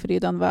språk för det är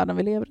den världen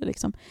vi lever i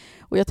liksom.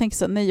 Och jag tänker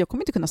så här, nej, jag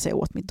kommer inte kunna säga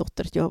åt min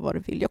dotter att göra vad du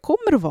vill. Jag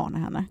kommer att varna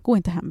henne. Gå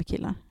inte hem med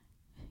killar.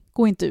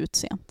 Gå inte ut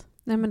sent.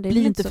 Nej, men det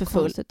blir inte för så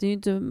full. Det är ju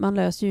inte, man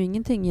löser ju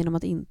ingenting genom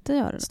att inte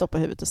göra det. Stoppa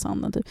huvudet i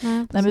sanden typ.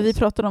 Nej, men vi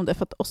pratade om det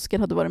för att Oscar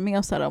hade varit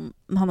med så här,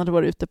 han hade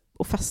varit ute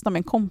och festat med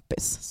en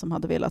kompis som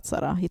hade velat så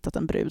här, hittat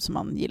en brud som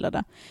han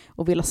gillade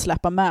och ville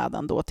släppa med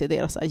den då till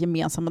deras så här,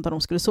 gemensamma där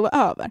de skulle sova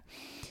över.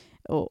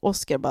 Och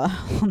Oscar bara,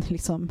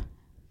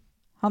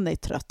 han är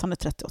trött, han är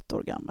 38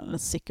 år gammal,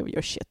 sick of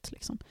your shit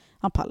liksom.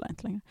 Han pallar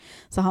inte längre.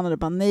 Så han hade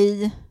bara,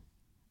 nej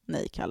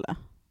Kalle,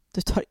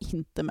 du tar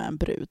inte med en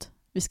brud.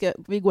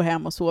 Vi går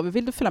hem och sover.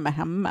 Vill du följa med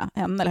henne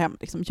eller hem?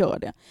 Liksom, gör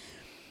det.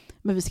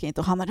 Men vi ska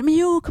inte. Och han hade, men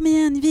jo, kom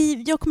igen.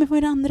 Jag kommer få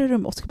i det andra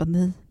rummet. Och så bara,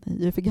 nej,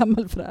 jag är för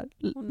gammal för det här.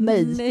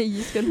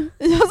 Nej.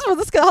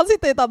 Ska han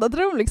sitta i ett annat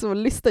rum liksom, och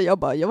lyssna? Jag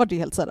var ju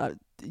helt så här,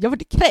 jag var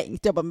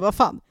kränkt. Jag bara, men vad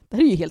fan, det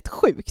här är ju helt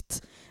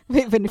sjukt.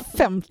 Var ni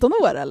 15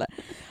 år eller?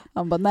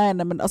 Han bara, nej,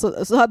 men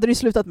alltså, så hade det ju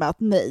slutat med att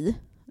nej,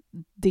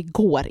 det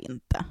går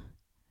inte.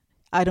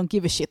 I don't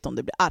give a shit om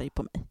du blir arg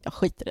på mig. Jag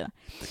skiter i det.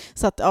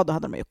 Så att, ja, då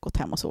hade de ju gått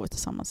hem och sovit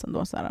tillsammans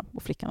ändå, så här,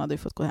 och flickan hade ju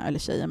fått gå hem, eller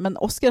tjejen. Men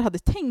Oscar hade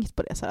tänkt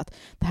på det så här, att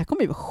det här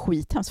kommer ju vara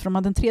skithemskt, för de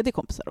hade en tredje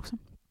kompis där också.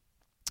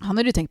 Han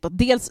hade ju tänkt på att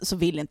dels så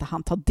vill inte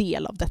han ta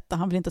del av detta.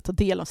 Han vill inte ta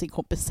del av sin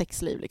kompis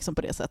sexliv liksom,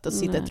 på det sättet och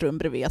sitta i ett rum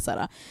bredvid så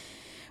här.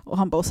 Och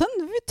han bara, och sen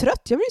är vi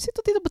trött. Jag vill ju sitta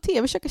och titta på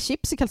tv och käka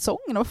chips i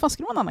kalsongerna. Vad fan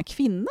skulle vara en annan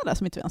kvinna där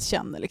som inte vi ens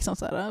känner liksom,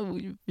 så här, och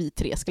vi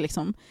tre ska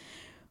liksom.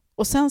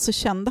 Och sen så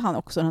kände han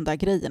också den där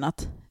grejen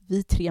att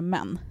vi 3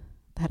 män,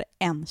 det här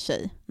är en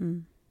tjej.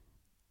 Mm.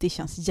 Det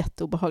känns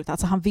jätteobehagligt.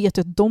 Alltså han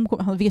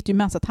vet ju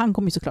mest att han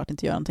kommer ju såklart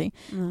inte göra någonting.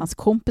 Mm. Hans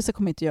kompisar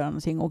kommer inte göra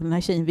någonting. Och den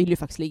här tjejen vill ju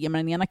faktiskt ligga med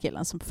den ena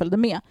killen som följde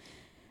med.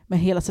 Men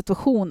hela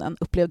situationen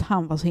upplevde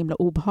han var så himla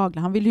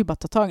obehaglig. Han ville ju bara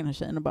ta tag i den här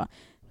tjejen och bara,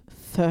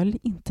 följ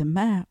inte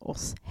med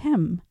oss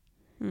hem.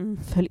 Mm.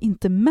 Följ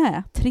inte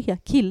med 3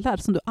 killar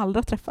som du aldrig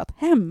har träffat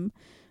hem.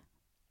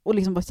 Och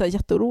liksom bara så här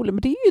jätteorolig.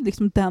 Men det är ju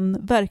liksom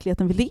den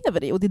verkligheten vi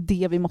lever i. Och det är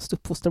det vi måste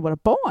uppfostra våra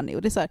barn i.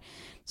 Och det är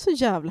så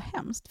jävla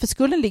hemskt. För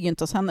skulden ligger ju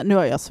inte hos henne. Nu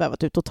har jag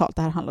svävat ut totalt.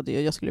 Det här handlade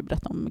ju, jag skulle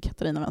berätta om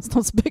Katarina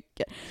Wenstams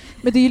böcker.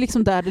 Men det är ju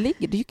liksom där det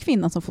ligger. Det är ju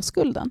kvinnan som får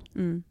skulden.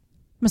 Mm.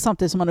 Men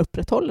samtidigt som man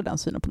upprätthåller den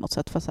synen på något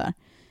sätt. För så här,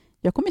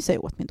 jag kommer ju säga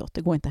åt min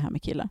dotter, gå inte hem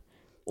med killar.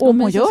 Och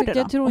om hon gör det då?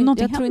 Jag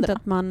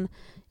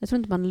tror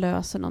inte man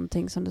löser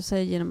någonting som du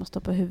säger genom att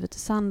stoppa huvudet i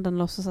sanden.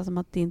 Låtsas som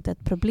att det inte är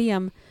ett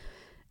problem.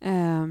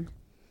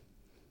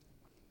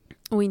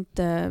 Och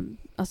inte,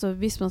 alltså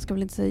visst, man ska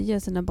väl inte ge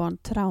sina barn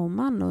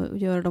trauman och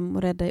göra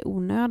dem rädda i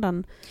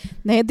onödan.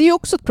 Nej, det är ju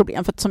också ett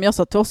problem. För att, som jag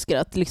sa till Oscar,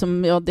 att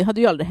liksom, ja, det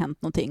hade ju aldrig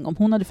hänt någonting om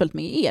hon hade följt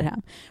med er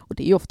hem. Och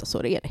det är ju ofta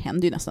så det är. Det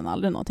händer ju nästan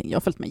aldrig någonting. Jag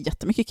har följt med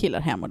jättemycket killar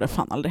hem och det har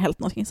fan aldrig hänt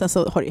någonting. Sen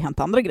så har det ju hänt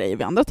andra grejer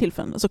vid andra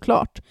tillfällen,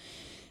 såklart.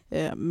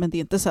 Men det är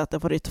inte så att det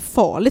har varit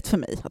farligt för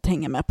mig att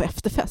hänga med på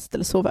efterfest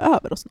eller sova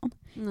över hos någon.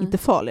 Nej. Inte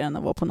farligare än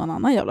att vara på någon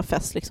annan jävla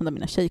fest liksom, där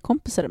mina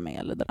tjejkompisar är med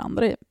eller där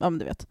andra är, ja men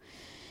du vet.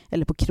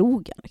 Eller på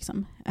krogen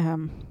liksom.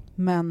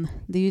 Men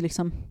det är ju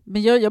liksom,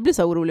 men jag blir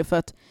så orolig för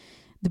att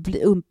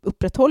det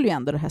upprätthåller ju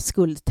ändå det här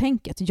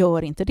skuldtänket.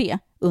 Gör inte det,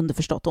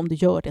 underförstått, om du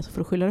gör det så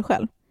får du skylla dig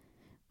själv.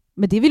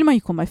 Men det vill man ju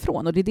komma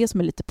ifrån, och det är det som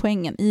är lite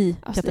poängen i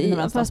Katarina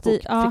Wenstams bok.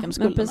 Ja,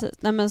 men precis.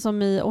 Nej, men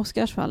som i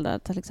Oscars fall där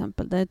till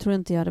exempel, där tror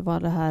inte jag det var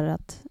det här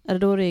att, eller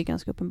då är det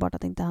ganska uppenbart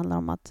att det inte handlar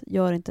om att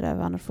gör inte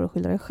det, annars får du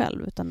skylla dig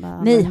själv. Utan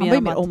nej, han var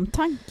ju mer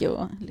omtanke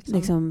och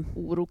liksom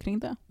oro kring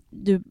det.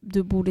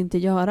 du borde inte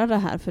göra det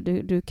här för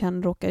du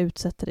kan råka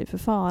utsätta dig för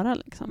fara.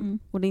 Liksom.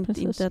 Och det är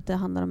inte att det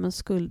handlar om en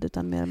skuld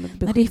utan mer om ett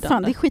beskyddande.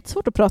 Nej, det är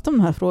skitsvårt att prata om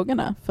de här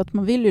frågorna. För att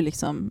man vill ju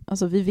liksom,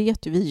 alltså vi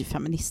vet ju, vi är ju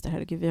feminister,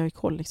 herregud, vi har ju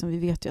koll. Liksom, vi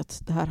vet ju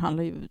att det här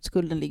handlar ju,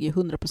 skulden ligger ju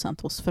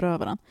 100% hos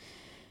förövaren.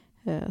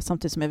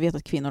 Samtidigt som jag vet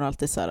att kvinnor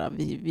alltid så här,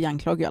 vi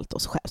anklagar ju alltid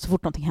oss själv. Så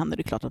fort någonting händer,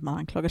 det är klart att man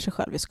anklagar sig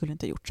själv. Jag skulle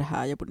inte ha gjort så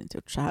här, jag borde inte ha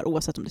gjort så här.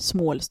 Oavsett om det är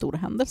små eller stora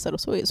händelser.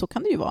 Och så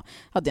kan det ju vara.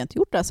 Hade jag inte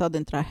gjort det här så hade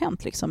inte det här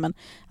hänt. Liksom. Men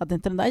hade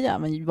inte den där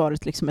jäveln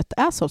varit liksom ett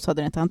asshole så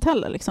hade det inte hänt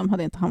heller. Liksom.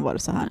 Hade inte han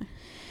varit så här.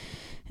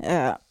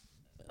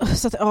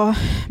 Så att, ja.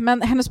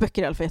 Men hennes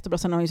böcker är i alla fall jättebra.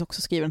 Sen har hon ju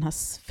också skrivit den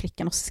här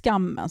Flickan och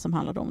skammen som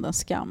handlar om den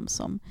skam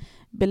som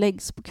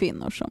beläggs på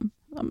kvinnor som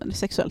är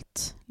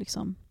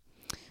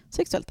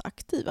sexuellt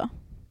aktiva.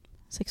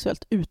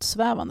 Sexuellt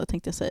utsvävande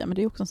tänkte jag säga, men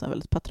det är också en sån här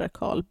väldigt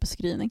patriarkal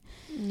beskrivning.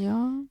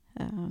 Ja,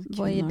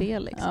 vad är det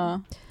liksom?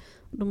 Ja.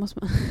 Då måste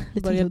man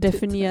börja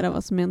definiera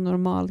vad som är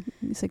normal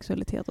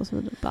sexualitet och så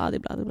vidare.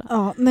 Bla, bla, bla.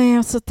 Ja,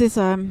 nej, så det är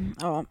så här,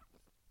 ja,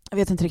 jag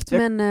vet inte riktigt.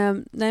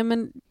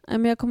 Men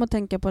jag kommer att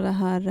tänka på det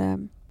här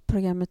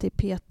programmet i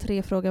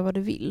P3 Fråga vad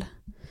du vill.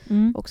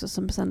 Också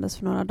som sändes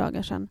för några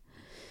dagar sedan.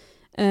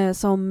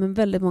 Som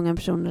väldigt många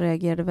personer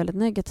reagerade väldigt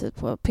negativt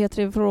på.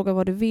 P3 Fråga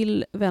vad du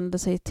vill vänder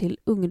sig till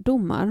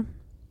ungdomar.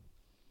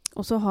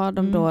 Och så har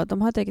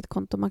de har ett eget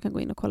konto, man kan gå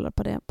in och kolla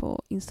på det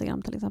på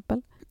Instagram till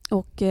exempel.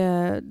 Och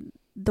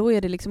då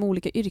är det liksom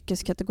olika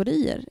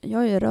yrkeskategorier.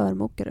 Jag är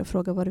rörmokare,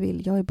 fråga vad du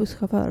vill. Jag är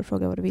busschaufför,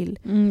 fråga vad du vill.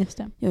 Just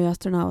det. Jag är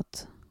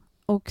astronaut.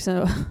 Och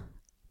så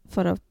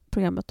förra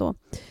programmet då.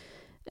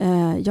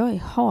 Jag är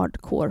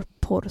hardcore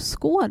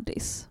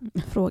porrskådis,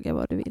 fråga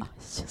vad du vill.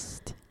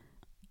 Just.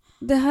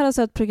 Det här är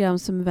alltså ett program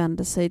som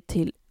vänder sig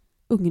till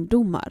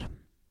ungdomar,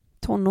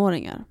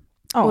 tonåringar.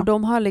 Ja. Och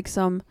de har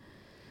liksom,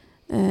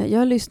 jag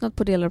har lyssnat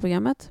på delar av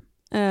programmet.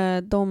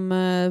 De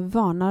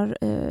varnar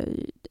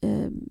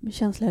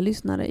känsliga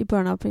lyssnare i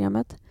början av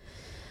programmet.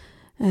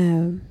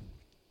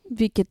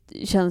 Vilket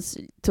känns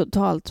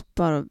totalt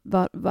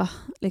bara,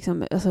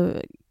 liksom, alltså,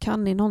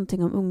 kan ni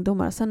någonting om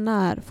ungdomar? Sen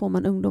när får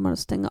man ungdomar att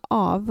stänga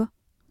av?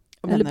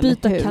 Eller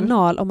byta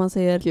kanal om man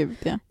säger Gud,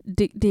 ja.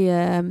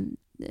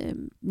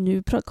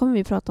 Nu kommer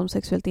vi prata om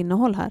sexuellt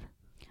innehåll här.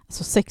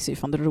 Alltså sex är ju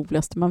fan det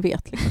roligaste man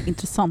vet. Liksom.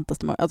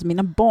 Intressantaste. Alltså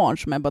mina barn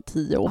som är bara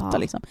 10 och 8,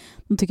 liksom,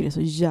 de tycker det är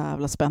så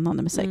jävla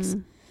spännande med sex.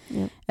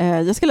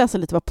 Jag ska läsa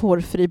lite vad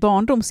Porrfri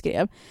barndom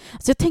skrev.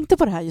 Alltså jag tänkte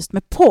på det här just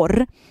med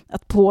porr.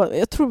 Att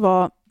jag tror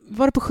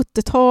var det på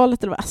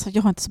 70-talet? Eller, alltså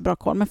jag har inte så bra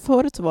koll. Men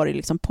förut så var det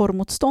liksom,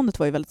 porrmotståndet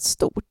var ju väldigt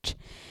stort.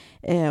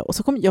 Och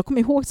så jag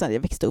kommer ihåg så här, jag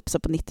växte upp så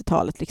på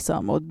 90-talet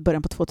liksom, och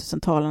början på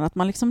 2000-talen, att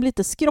man liksom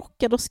lite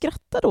skrockade och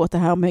skrattade åt det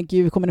här. Men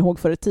gud, kommer ni ihåg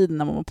förr i tiden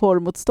när man var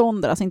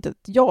porrmotståndare? Alltså inte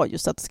att jag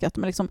just att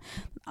skratta, men liksom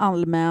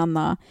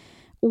allmänna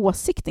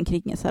åsikten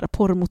kring så här,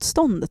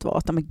 porrmotståndet var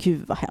att men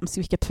gud vad hemskt,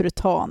 vilka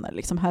puritaner,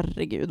 liksom,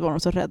 herregud, var de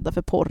så rädda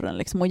för porren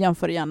liksom, och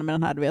jämför igen med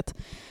den här, du vet,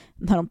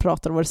 när de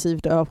pratar om Siv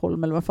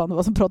Dövholm eller vad fan det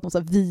var som pratade om så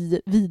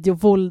här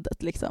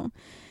videovåldet liksom.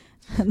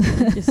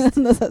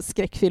 När så här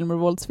skräckfilmer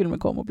och våldsfilmer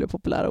kom och blev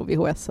populära och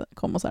VHS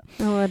kom och så här.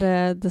 Ja, var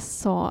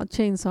det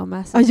Chainsaw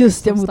Massacre? Ja,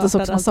 just det,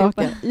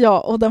 Motorsågsmassakern. Ja,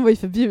 och den var ju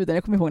förbjuden.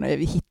 Jag kommer ihåg när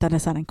vi hittade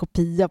så här en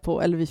kopia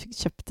på, eller vi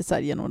köpte så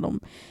här genom dem.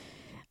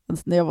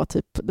 När jag var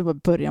typ, det var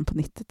början på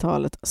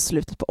 90-talet,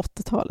 slutet på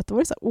 80-talet, då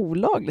var det så här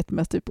olagligt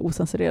med typ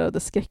osensurerade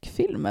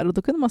skräckfilmer, och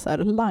då kunde man så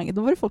här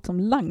då var det folk som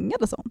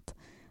langade sånt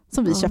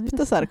som vi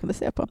köpte så här kunde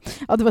se på.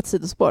 Ja, det var ett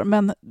sidospår,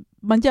 men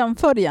man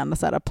jämför igen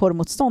så här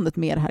porrmotståndet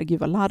med det här, gud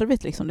vad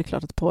larvigt liksom, det är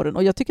klart att porren,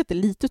 och jag tycker att det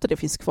är lite utav det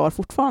finns kvar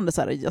fortfarande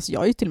så här, alltså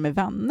jag är ju till och med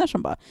vänner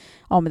som bara,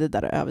 ja men det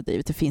där är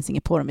överdrivet, det finns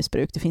inget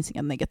porrmissbruk, det finns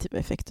inga negativa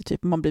effekter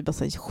typ, man blir bara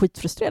så här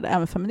skitfrustrerad,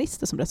 även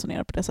feminister som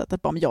resonerar på det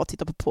sättet, bara, men jag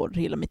tittar på porr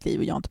hela mitt liv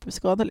och jag har inte blivit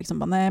skadad liksom,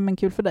 bara, nej men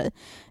kul för dig.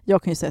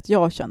 Jag kan ju säga att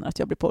jag känner att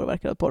jag blir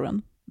påverkad av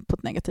porren på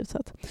ett negativt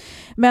sätt.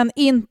 Men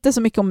inte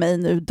så mycket om mig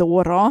nu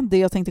då. Det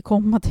jag tänkte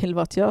komma till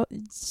var att jag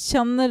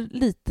känner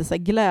lite så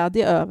här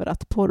glädje över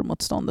att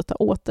porrmotståndet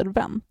har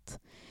återvänt.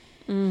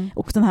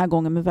 Och den här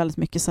gången med väldigt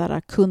mycket så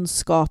här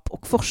kunskap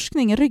och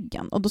forskning i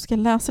ryggen. Och då ska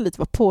jag läsa lite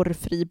vad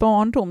Porrfri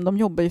barndom, de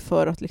jobbar ju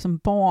för att liksom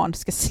barn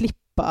ska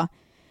slippa,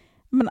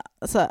 men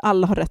alltså,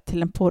 alla har rätt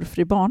till en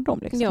porrfri barndom.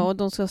 Liksom. Ja, och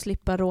de ska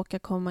slippa råka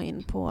komma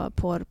in på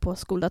porr på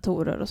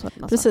skoldatorer och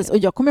sådana Precis, saker.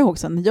 och jag kommer ihåg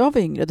sen när jag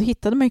var yngre, då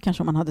hittade man ju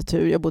kanske, om man hade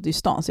tur, jag bodde i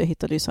stan, så jag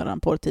hittade ju sådana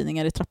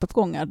porrtidningar i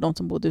trappuppgångar. De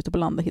som bodde ute på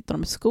landet hittade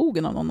dem i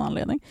skogen av någon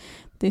anledning.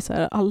 Det är så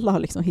här, alla har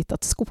liksom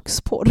hittat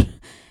skogsporr.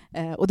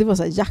 Och det var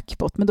så här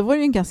jackpot, men då var det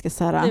ju en ganska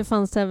så här... Det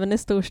fanns även i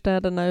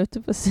storstäderna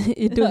ute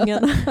i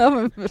dungarna. Ja,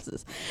 men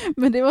precis.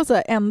 Men det var så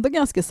här, ändå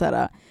ganska så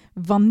här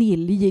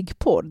vaniljig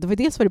porr. Det var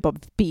dels var det bara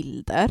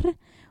bilder,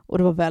 och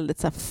det var väldigt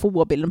så här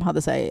få bilder. De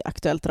hade så här, i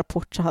Aktuellt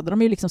Rapport så hade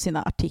de ju liksom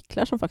sina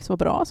artiklar som faktiskt var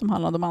bra, som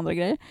handlade om andra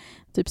grejer.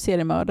 Typ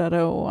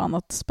seriemördare och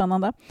annat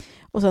spännande.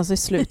 Och sen så i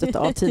slutet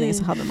av tidningen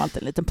så hade de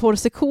alltid en liten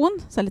porrsektion,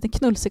 så en liten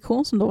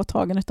knullsektion som då var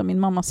tagen av min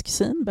mammas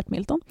kusin, Bert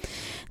Milton.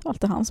 Det var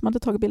alltid han som hade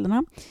tagit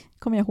bilderna.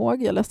 Kommer jag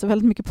ihåg, jag läste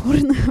väldigt mycket porr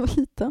när jag var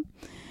liten.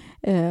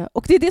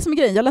 Och det är det som är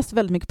grejen, jag läste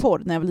väldigt mycket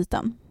porr när jag var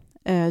liten.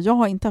 Jag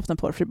har inte haft en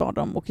porrfri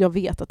barndom och jag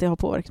vet att det har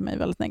påverkat mig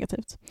väldigt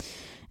negativt.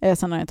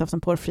 Sen har jag inte haft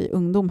en porrfri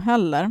ungdom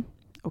heller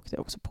och det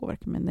har också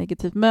påverkat mig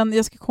negativt. Men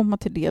jag ska komma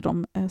till det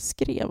de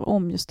skrev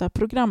om just det här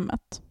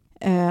programmet.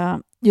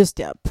 Just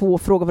det, på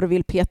Fråga vad du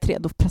vill P3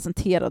 då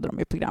presenterade de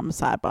ju programmet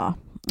så här bara,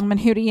 men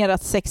hur är det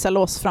att sexa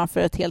loss framför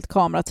ett helt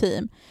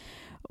kamerateam?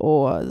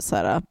 Och så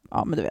här,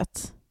 ja men du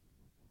vet,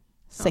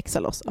 sexa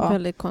loss. Ja.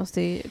 Väldigt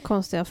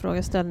konstiga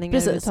frågeställningar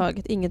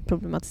överhuvudtaget. Inget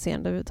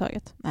problematiserande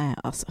överhuvudtaget. Nej,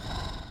 alltså.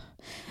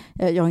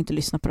 Jag har inte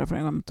lyssnat på det här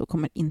programmet och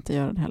kommer inte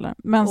göra det heller.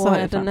 Men så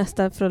och den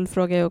nästa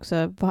följdfråga är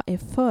också, vad är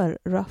för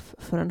rough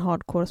för en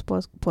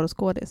hardcore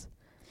porrskådis?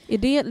 Är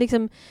det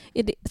liksom,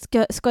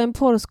 ska en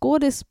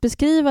porrskådis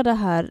beskriva det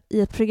här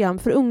i ett program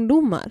för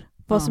ungdomar?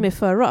 Vad som är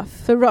för rough?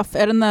 För rough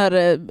är det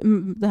när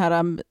det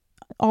här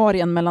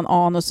arien mellan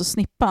anus och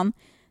snippan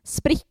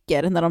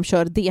spricker när de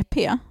kör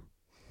DP.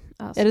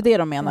 Alltså, är det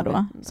de menar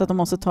då? Så att de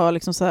måste ta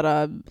liksom så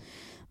här,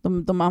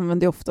 de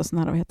använder ju ofta sån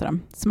här, vad heter det,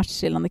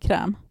 smärtstillande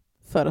kräm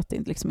för att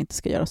det liksom inte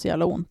ska göra så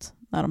jävla ont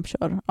när de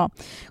kör. Ja.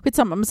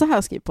 Skitsamma, men så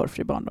här skriver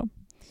Porrfri barndom.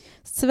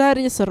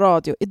 Sveriges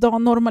Radio,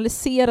 idag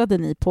normaliserade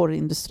ni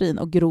porrindustrin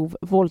och grov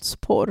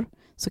våldsporr,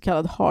 så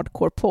kallad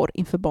hardcore-porr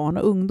inför barn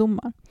och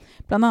ungdomar.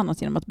 Bland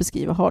annat genom att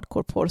beskriva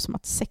hardcore-porr som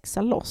att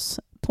sexa loss.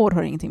 Porr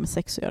har ingenting med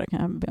sex att göra,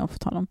 kan jag be om få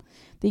tala om.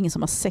 Det är ingen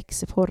som har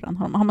sex i porren.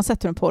 Har man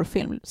sett hur en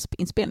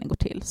porrfilminspelning går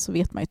till så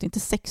vet man ju att det inte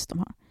är sex de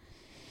har.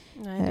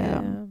 Nej, det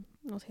är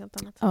något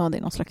helt annat. Ja, det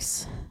är någon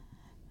slags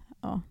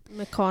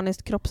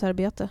mekaniskt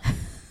kroppsarbete.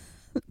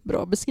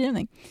 Bra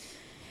beskrivning.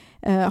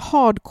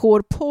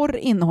 Hardcore-porr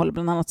innehåller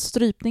bland annat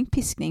strypning,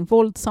 piskning,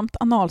 våldsamt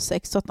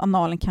analsex så att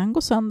analen kan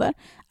gå sönder.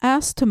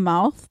 Ass to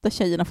mouth, där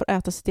tjejerna får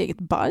äta sitt eget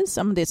bajs.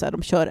 Ja, men det är så här,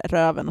 de kör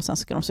röven och sen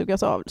ska de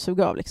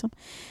suga av liksom.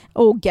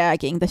 Och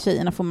gagging, där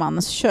tjejerna får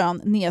mannens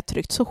kön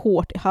nedtryckt så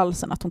hårt i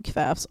halsen att hon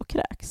kvävs och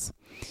kräks.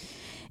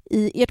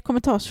 I ert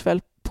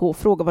kommentarsfält på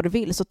Fråga vad du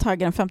vill så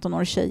taggar en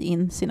 15-årig tjej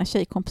in sina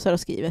tjejkompisar och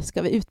skriver,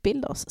 ska vi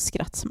utbilda oss?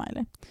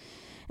 Skrattsmiley.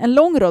 En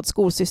lång rad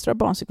skolsystrar,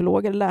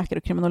 barnpsykologer, läkare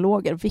och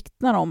kriminologer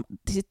vittnar om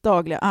sitt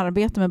dagliga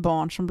arbete med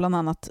barn som bland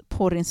annat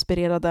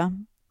porrinspirerade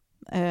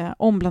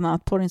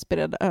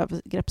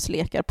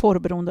övergreppslekar,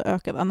 porrberoende,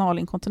 ökad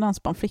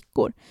analinkontinens bland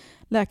flickor.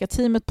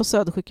 Läkarteamet på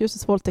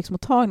Södersjukhusets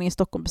våldtäktsmottagning i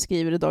Stockholm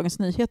beskriver i Dagens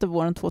Nyheter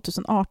våren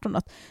 2018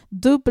 att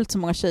dubbelt så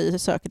många tjejer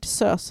söker till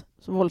SÖS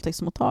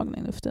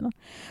våldtäktsmottagning nu för tiden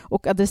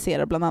och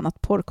adresserar bland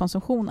annat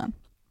porrkonsumtionen.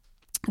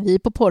 Vi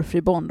på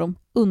Porrfri barndom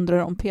undrar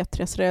om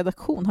P3s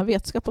redaktion har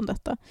vetskap om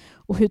detta.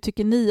 Och hur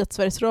tycker ni att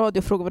Sveriges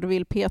Radio, Fråga vad du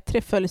vill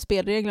P3 följer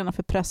spelreglerna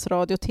för press,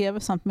 radio och tv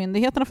samt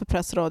myndigheterna för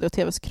press, radio och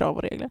tvs krav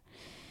och regler?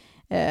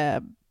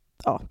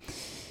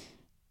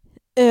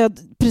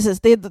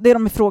 Precis, det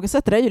de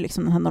ifrågasätter är ju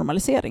liksom den här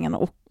normaliseringen.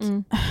 Och,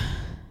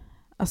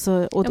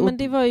 men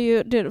det var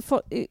ju...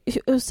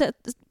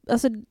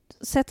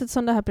 sättet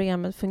som det här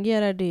programmet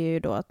fungerar, det är ju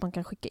då att man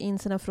kan skicka in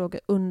sina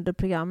frågor under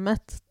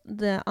programmet.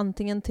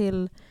 Antingen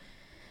till...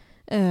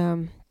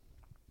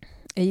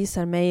 jag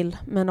gissar mail,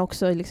 men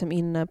också liksom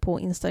inne på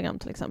Instagram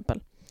till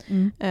exempel.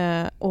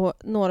 Och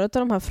några av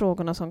de här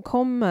frågorna som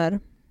kommer,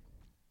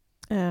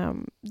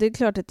 det är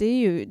klart att det är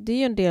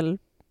ju en del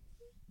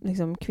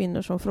liksom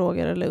kvinnor som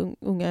frågar eller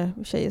unga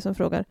tjejer som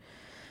frågar.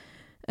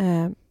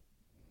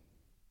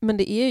 Men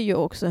det är ju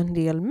också en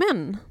del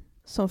män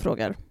som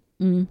frågar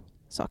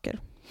saker.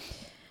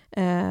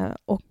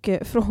 Och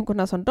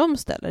frågorna som de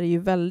ställer är ju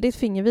väldigt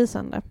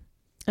fingervisande.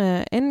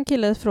 En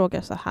kille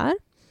frågar så här: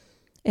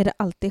 är det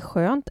alltid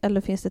skönt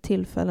eller finns det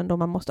tillfällen då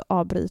man måste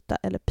avbryta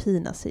eller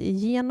pina sig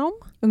igenom?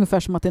 Ungefär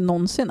som att det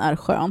någonsin är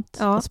skönt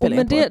att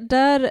spela in på.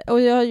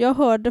 Jag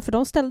hörde, för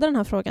de ställde den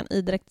här frågan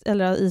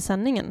i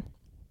sändningen.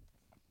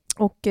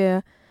 Och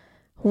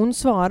hon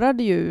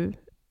svarade ju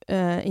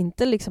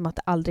inte liksom att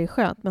det aldrig är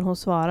skönt, men hon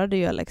svarade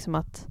ju liksom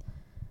att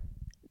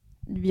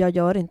jag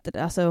gör inte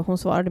det. Alltså hon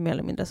svarade mer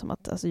eller mindre som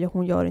att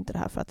hon gör inte det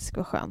här för att det ska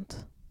vara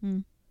skönt.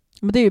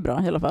 Men det är ju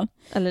bra i alla fall.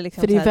 Eller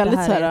liksom för det är väldigt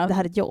det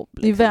här är ett jobb.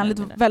 Det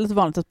är väldigt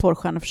vanligt att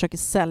porrstjärnor försöker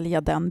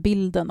sälja den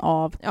bilden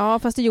av. Ja,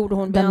 fast det gjorde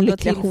hon vid andra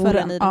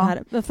tillfällen i den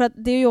här. Men för att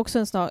det är ju också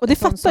en sak. Och det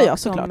fattar jag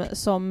såklart.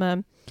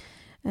 Som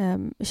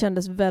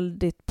kändes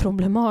väldigt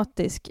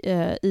problematisk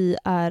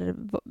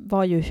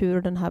var ju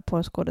hur den här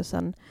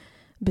porrskådisen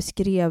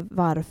beskrev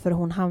varför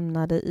hon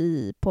hamnade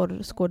i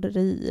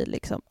porrskåderi.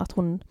 Liksom. Att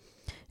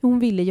hon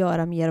ville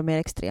göra mer och mer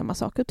extrema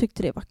saker och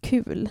tyckte det var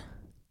kul.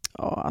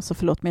 Ja, alltså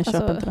förlåt, men jag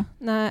köper inte det.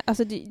 Nej,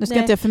 alltså nu ska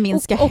inte jag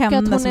förminska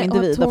henne som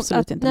individ,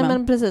 absolut inte. Nej,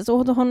 men precis.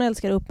 Och hon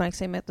älskar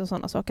uppmärksamhet och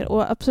sådana saker.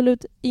 Och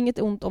absolut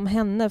inget ont om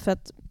henne, för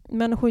att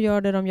människor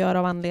gör det de gör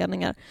av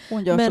anledningar.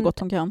 Hon gör så gott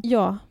hon kan.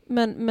 Ja,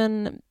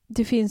 men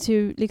det finns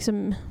ju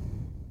liksom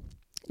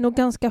nog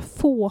ganska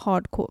få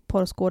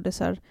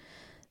hardcore-skådisar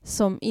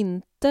som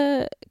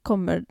inte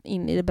kommer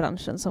in i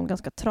branschen som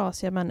ganska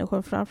trasiga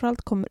människor.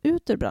 Framförallt kommer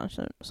ut ur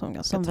branschen som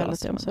ganska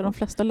trasiga människor. De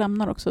flesta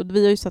lämnar också.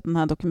 Vi har ju sett den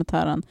här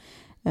dokumentären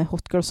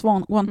Hot Girls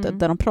Wanted,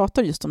 där de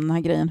pratar just om den här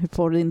grejen, hur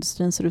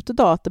porrindustrin ser ut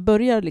idag. Att det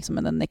börjar liksom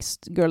med den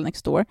girl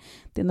next door.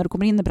 Det är när du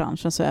kommer in i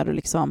branschen så är du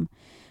liksom,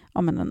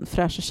 en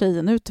fräscha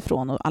tjejen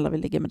utifrån och alla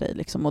vill ligga med dig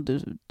liksom, och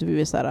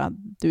du är så här,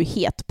 du är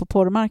het på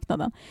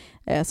porrmarknaden.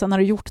 Sen har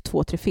du gjort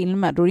 2-3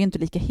 filmer, då är du inte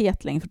lika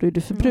het längre för då är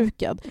du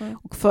förbrukad.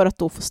 Och för att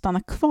då få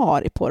stanna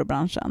kvar i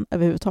porrbranschen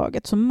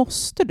överhuvudtaget så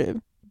måste du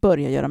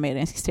börja göra mer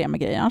extrema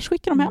grejer. Annars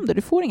skickar de hem dig.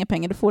 Du får inga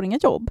pengar, du får inga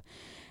jobb.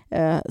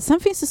 Sen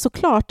finns det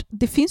såklart,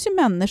 det finns ju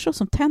människor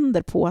som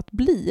tänder på att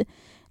bli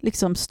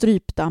liksom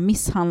strypta,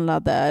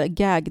 misshandlade,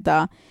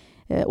 gaggda.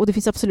 Och det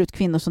finns absolut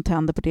kvinnor som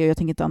tänder på det och jag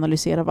tänker inte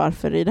analysera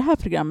varför i det här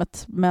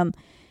programmet. Men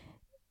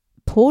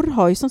porr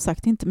har ju som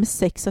sagt inte med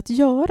sex att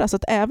göra. Så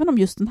att även om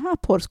just den här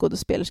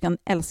porrskådespelerskan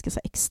älskar så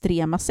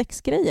extrema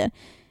sexgrejer,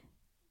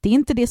 det är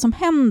inte det som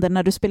händer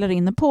när du spelar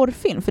in en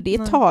porrfilm, för det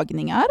är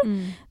tagningar.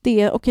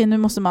 Det är okej, nu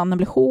måste mannen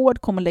bli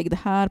hård, kom och lägg det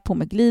här på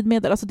med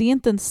glidmedel. Alltså det är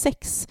inte en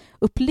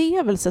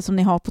sexupplevelse som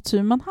ni har på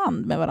tu man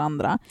hand med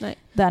varandra. Nej.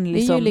 Där ni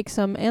liksom... Det är ju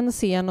liksom en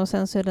scen och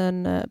sen så är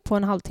den på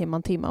en halvtimme,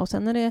 en timme och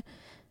sen är det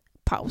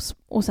paus.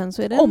 Och sen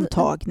så är det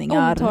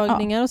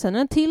omtagningar och sen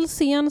en till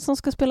scen som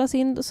ska spelas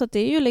in. Så att det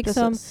är ju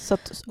liksom... Så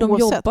att de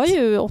jobbar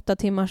ju 8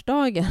 timmars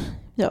dagar.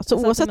 Ja,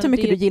 så oavsett hur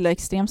mycket du gillar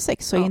extrem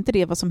sex så är inte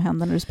det vad som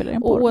händer när du spelar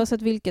in porr.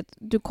 Oavsett vilket,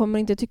 du kommer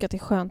inte tycka att det är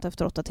skönt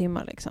efter 8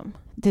 timmar. Liksom.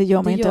 Det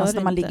gör man inte ens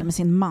när man ligger med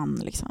sin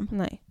man. Liksom.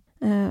 Nej.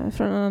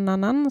 Från en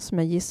annan som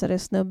jag gissar är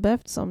snubbe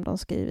eftersom de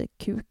skriver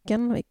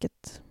kuken,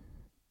 vilket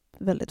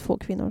väldigt få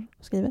kvinnor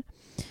skriver.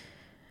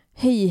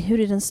 Hej,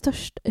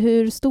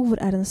 hur stor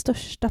är den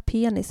största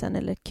penisen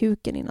eller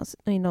kuken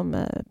inom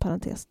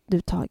parentes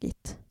du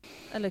tagit?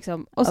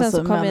 Liksom. Och sen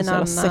så kommer en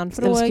annan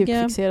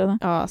fråga.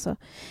 Ja, alltså,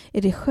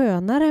 är det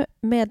skönare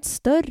med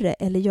större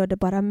eller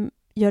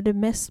gör det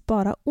mest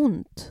bara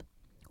ont?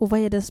 Och vad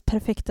är den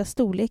perfekta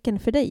storleken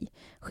för dig?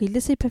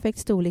 Skiljer sig perfekt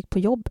storlek på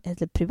jobb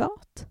eller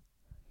privat?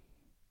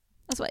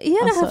 Alltså, vad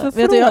är det här för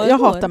frågor? Jag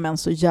hatar män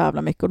så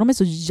jävla mycket och de är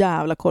så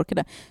jävla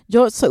korkade.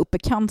 Jag sa upp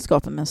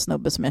bekantskapen med en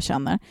snubbe som jag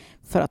känner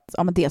för att,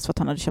 dels för att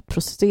han hade köpt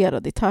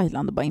prostituerade i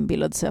Thailand och bara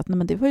inbillade sig att nej,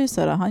 men det var ju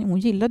så här, hon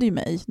gillade ju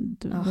mig.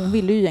 Hon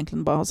ville ju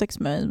egentligen bara ha sex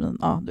med mig.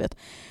 Men, du vet.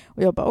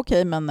 Och jag bara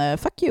okej, men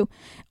fuck you.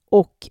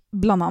 Och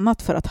bland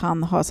annat för att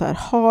han har så här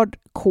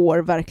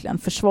hardcore verkligen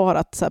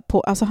försvarat så här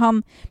på,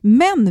 alltså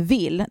män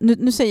vill,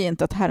 nu säger jag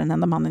inte att det här är den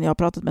enda mannen jag har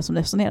pratat med som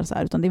resonerar så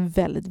här, utan det är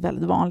väldigt,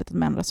 väldigt vanligt att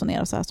män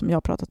resonerar så här som jag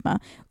har pratat med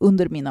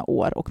under mina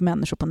år och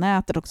människor på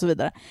nätet och så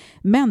vidare.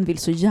 Män vill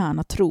så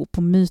gärna tro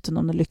på myten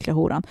om den lyckliga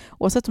horan,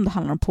 oavsett om det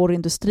handlar om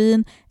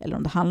porrindustrin eller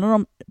om det handlar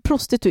om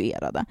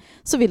prostituerade,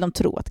 så vill de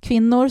tro att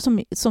kvinnor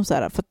som så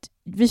här, för att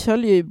vi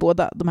följer ju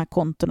båda de här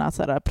kontona,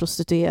 så här,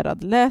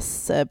 prostituerad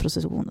less,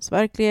 prostitutionens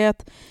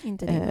verklighet,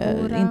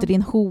 inte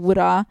din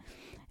hora.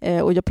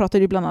 Och jag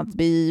pratade ju bland annat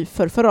i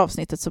förra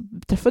avsnittet så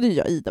träffade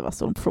jag Ida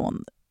Wasson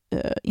från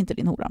Inte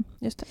din hora.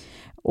 Just det.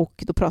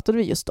 Och då pratade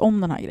vi just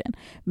om den här grejen.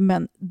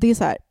 Men det är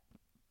så här,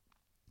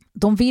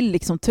 de vill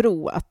liksom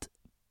tro att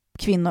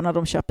kvinnorna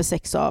de köper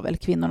sex av eller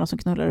kvinnorna som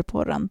knullar i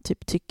porren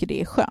typ tycker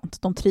det är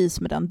skönt. De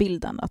trivs med den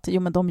bilden att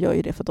men de gör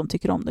ju det för att de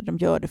tycker om det. De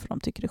gör det för att de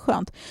tycker det är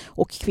skönt.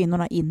 Och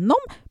kvinnorna inom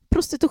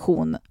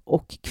prostitution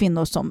och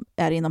kvinnor som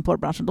är inom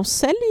porrbranschen, de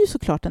säljer ju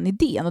såklart den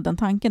idén och den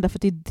tanken därför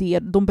att det är det,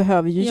 de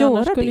behöver ju göra det.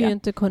 Annars skulle ju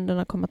inte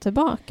kunderna komma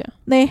tillbaka.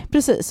 Nej,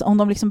 precis. Om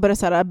de liksom börjar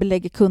så här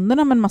belägga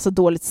kunderna med en massa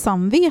dåligt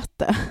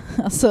samvete,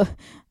 alltså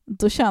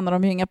då tjänar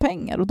de ju inga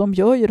pengar och de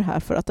gör ju det här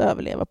för att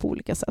överleva på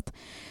olika sätt.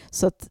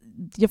 Så att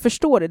jag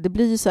förstår det. Det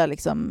blir ju så här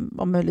liksom,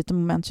 om möjligt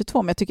moment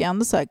 22, men jag tycker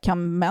ändå så här,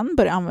 kan män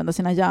börja använda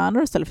sina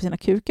hjärnor istället för sina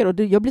kukar? Och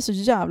jag blir så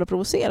jävla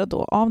provocerad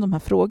då av de här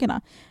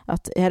frågorna.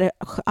 Att är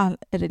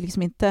det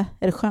liksom inte,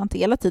 är det skönt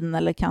hela tiden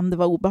eller kan det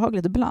vara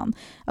obehagligt ibland?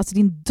 Alltså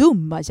din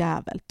dumma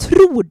jävel,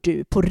 tror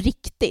du på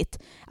riktigt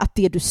att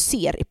det du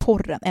ser i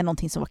porren är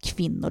någonting som vad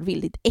kvinnor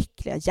vill? Ditt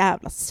äckliga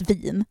jävla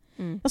svin.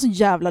 Jag har så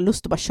jävla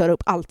lust att bara köra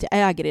upp allt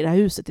jag äger i det här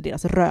huset i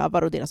deras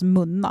rövar och deras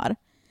munnar.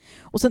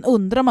 Och sen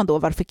undrar man då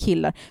varför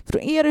killar, för då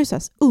är det ju så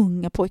här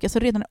unga pojkar, så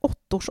redan i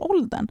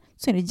 8-årsåldern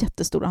så är det en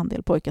jättestor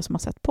andel pojkar som har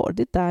sett porr.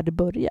 Det är där det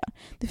börjar.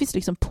 Det finns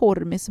liksom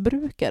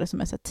porrmissbrukare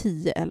som är så här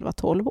 10, 11,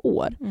 12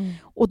 år.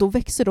 Och då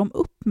växer de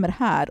upp med det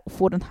här och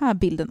får den här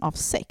bilden av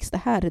sex. Det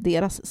här är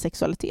deras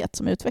sexualitet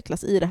som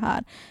utvecklas i det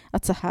här.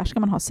 Att så här ska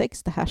man ha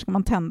sex, det här ska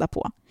man tända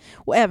på.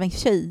 Och även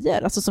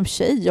tjejer, alltså som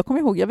tjej, jag kommer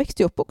ihåg, jag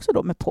växte upp också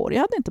då med porr. Jag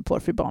hade inte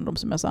porrfri barndom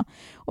som jag sa.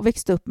 Och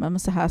växte upp med, men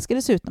så här ska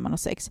det se ut när man har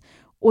sex.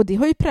 Och det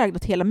har ju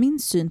präglat hela min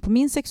syn på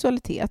min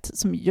sexualitet.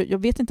 Som jag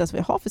vet inte ens vad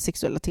jag har för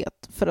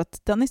sexualitet. För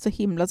att den är så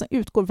himla, den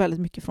utgår väldigt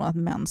mycket från att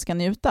män ska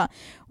njuta.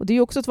 Och det är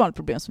ju också ett vanligt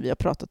problem som vi har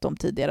pratat om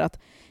tidigare. Att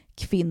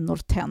kvinnor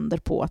tänder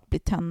på att bli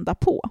tända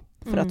på.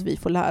 För att vi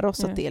får lära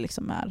oss att det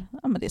liksom är,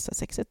 ja men det är så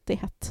sexigt, det är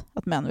hett.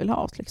 Att män vill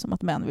ha oss, liksom.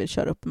 Att män vill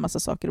köra upp en massa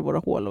saker i våra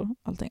hål och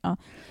allting.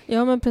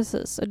 Ja men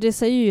precis. Det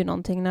säger ju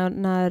någonting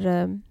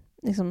när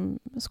liksom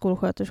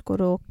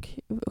skolsköterskor och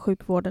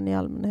sjukvården i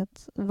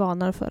allmänhet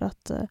varnar för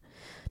att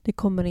det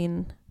kommer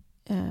in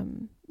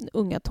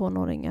unga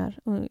tonåringar,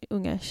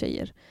 unga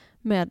tjejer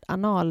med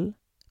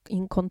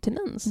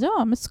inkontinens.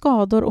 Ja, med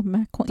skador och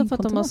med För att de har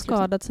inkontinens, liksom.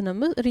 skadat sina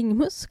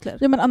ringmuskler.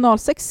 Ja, men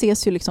analsex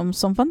ses ju liksom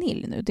som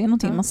vanilj nu. Det är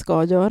någonting man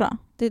ska göra.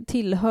 Det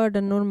tillhör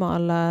den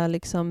normala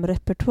liksom,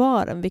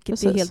 repertoaren, vilket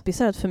Precis. är helt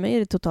bisarrt. För mig är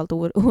det totalt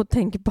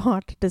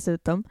otänkbart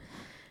dessutom.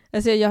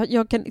 Alltså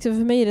jag kan, liksom,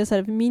 för mig är det så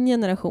här, för min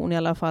generation i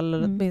alla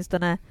fall,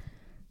 åtminstone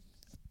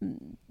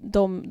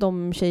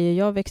de tjejer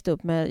jag växte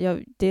upp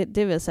med, det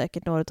är väl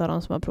säkert några av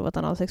dem som har provat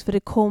analsex, för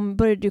det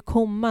började ju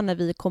komma när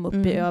vi kom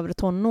upp i övre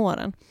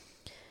tonåren.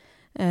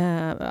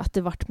 Att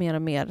det vart mer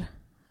och mer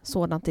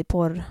sådant i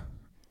porrfilmer.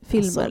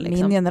 Alltså,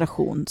 liksom. Min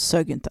generation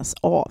sög ju inte ens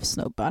av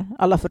snubbar.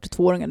 Alla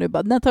 42-åringar nu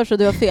bara, Natasha,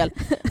 du har fel.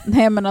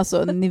 Nej, men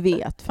alltså, ni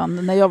vet,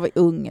 fan, när jag var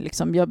ung,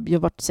 liksom, jag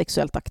var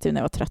sexuellt aktiv när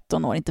jag var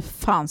 13 år, inte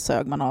fan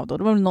sög man av då.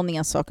 Det var väl någon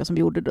enstaka som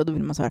gjorde det, och då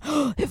vill man så här,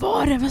 hur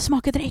var det? Vad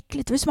smakade det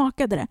äckligt? Hur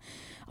smakade det?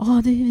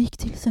 Det gick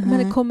till så här.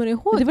 Men det kommer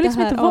ihåg det var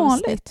liksom inte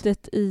vanligt.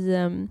 Avsnittet i,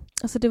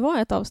 alltså det var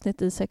ett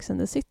avsnitt i Sex and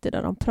the City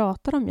där de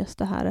pratar om just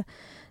det här.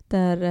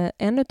 Där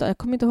jag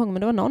kommer inte ihåg, men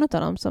det var någon av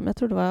dem som, jag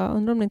tror det var,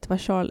 undrar om det inte var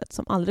Charlotte,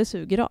 som aldrig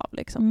suger av.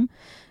 Liksom.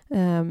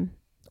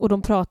 Och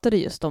de pratade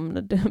just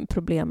om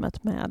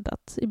problemet med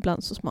att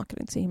ibland så smakar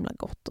det inte så himla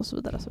gott och så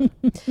vidare.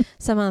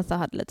 Samantha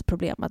hade lite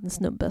problem med att en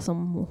snubbe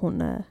som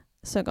hon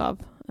sög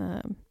av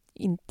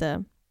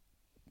inte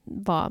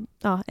var,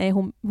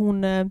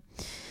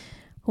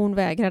 hon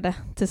vägrade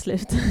till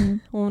slut.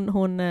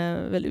 Hon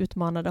väl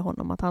utmanade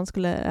honom att han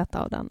skulle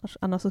äta av det,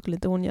 annars skulle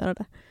inte hon göra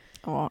det.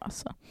 Ja,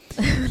 alltså.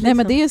 Nej,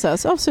 men det är ju så här,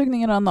 så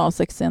avsugningar och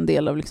analsex är en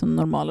del av liksom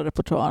normala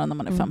repertoaren när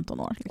man är 15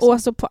 år. Liksom. Och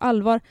alltså på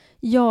allvar,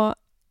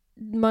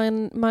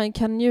 man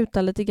kan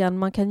njuta lite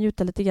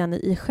grann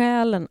i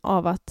själen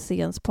av att se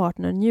ens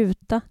partner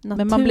njuta.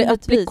 Men man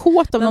blir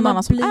kåt av någon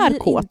annan som är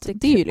kåt.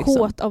 Det är ju liksom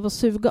kåt av att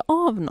suga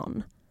av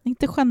någon.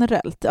 Inte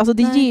generellt. Alltså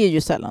det ger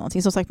ju sällan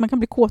någonting. Som sagt, man kan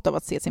bli kåt av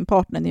att se sin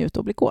partner njuta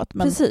och bli kåt.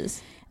 Men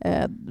precis.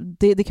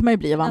 Det kan man ju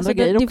bli av andra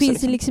grejer också. Det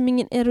finns liksom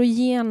ingen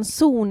erogen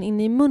zon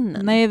inne i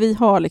munnen. Nej, vi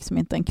har liksom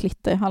inte en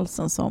klitta i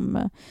halsen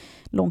som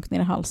långt ner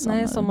i halsen.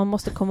 Nej, som man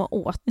måste komma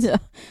åt. Ja.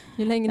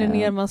 Ju längre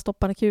ner man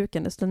stoppar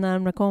kuken, desto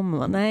närmare kommer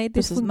man. Nej,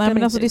 det funkar men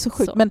inte. alltså, det är så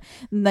sjukt. Men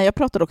när jag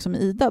pratade också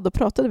med Ida, då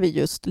pratade vi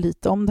just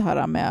lite om det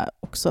här med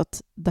också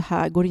att det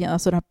här går igenom,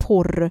 alltså den här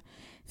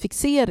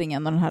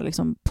porrfixeringen och den här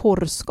liksom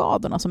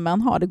porrskadorna som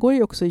män har, det går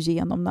ju också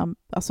igenom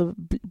alltså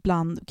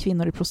bland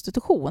kvinnor i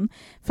prostitution.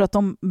 För att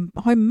de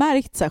har ju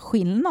märkt så här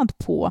skillnad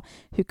på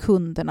hur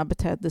kunderna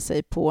betedde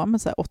sig på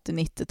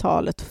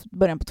 80-90-talet,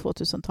 början på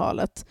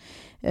 2000-talet.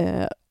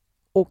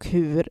 Och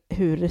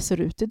hur det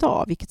ser ut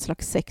idag, vilket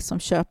slags sex som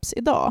köps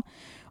idag.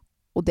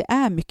 Och det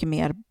är mycket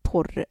mer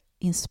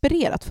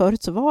porrinspirerat.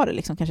 Förut så var det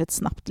liksom kanske ett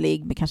snabbt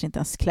ligg, men kanske inte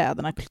ens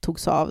kläderna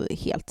togs av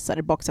helt så här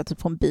i baksätet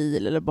på en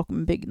bil eller bakom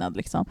en byggnad.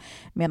 Liksom.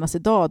 Medan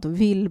idag då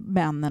vill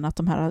männen att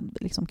de här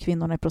liksom,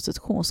 kvinnorna i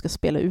prostitution ska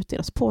spela ut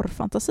deras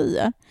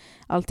porrfantasier.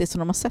 Allt det som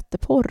de har sett i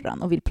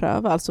porren och vill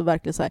pröva. Alltså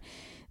verkligen så här,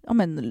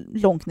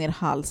 långt ner i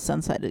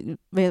halsen, så här,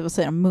 vad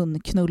säger de,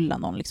 munknulla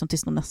någon liksom,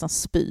 tills de nästan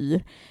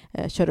spyr,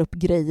 köra upp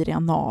grejer i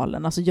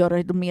analen, alltså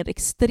göra de mer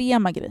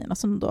extrema grejerna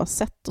som de då har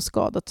sett och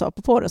skadat av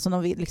på porren, som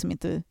de vill liksom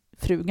inte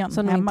frugan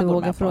som de inte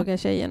vågar fråga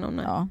tjejen om.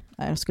 Ja,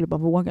 jag skulle bara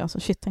våga, alltså,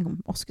 shit, tänk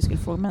om Oskar skulle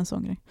fråga mig en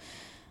sån grej.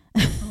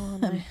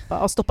 Nej.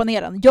 Bara, stoppa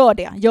ner den, gör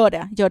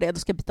det, då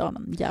ska jag bita av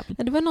en jävel.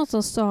 Det var någon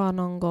som sa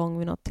någon gång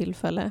vid något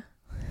tillfälle,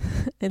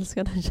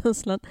 älskar den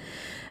känslan,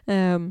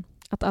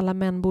 att alla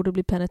män borde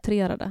bli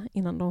penetrerade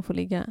innan de får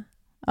ligga.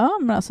 Ja,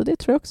 men alltså det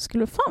tror jag också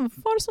skulle... Fan,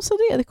 vad var det som sa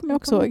det? Det kommer jag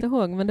också inte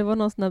ihåg. Men det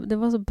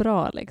var så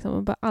bra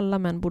liksom. Bara alla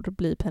män borde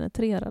bli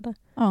penetrerade.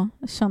 Ja,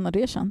 jag känner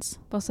det känns.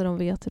 Bara så de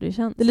vet hur det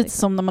känns. Det är lite liksom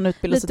som när man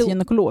utbildar sig till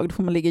gynekolog. Då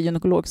får man ligga i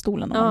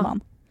gynekologstolen om en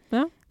man.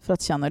 Ja. För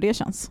att känna hur det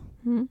känns.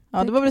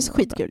 Ja, det var väl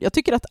skitkul. Jag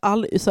tycker att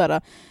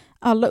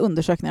alla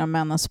undersökningar om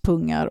männens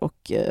pungar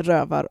och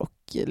rövar och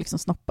liksom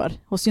snoppar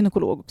hos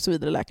gynekolog och så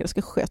vidare läkare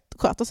ska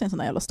sköta sig i en sån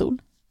här jävla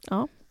stol.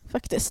 Ja.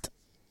 Faktiskt.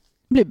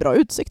 Det blir bra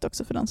utsikt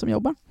också för den som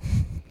jobbar.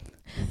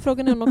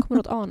 Frågan är om de kommer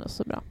åt anus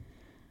så bra.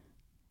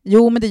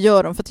 Jo, men det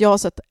gör de, för att jag har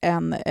sett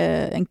en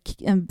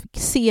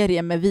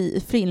serie med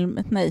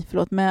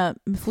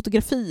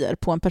fotografier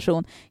på en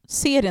person.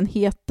 Serien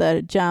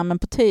heter Jam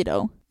and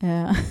Potato.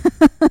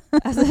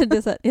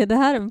 Alltså, är det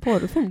här en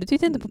porrfilm? Du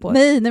tittar inte på porr?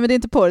 Nej, men det är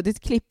inte porr. Det är ett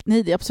klipp.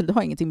 Nej, det absolut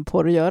har ingenting med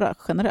porr att göra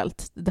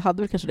generellt. Det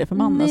hade väl kanske det för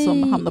mannen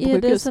som hamnar på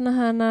sjukhus. Är det såna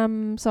här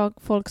när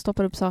folk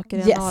stoppar upp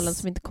saker i analen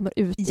som inte kommer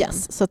ut igen?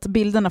 Så att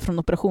bilderna från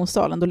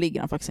operationssalen, då ligger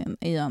han faktiskt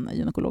i en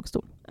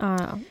gynekologstol.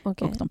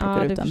 Okay. Och de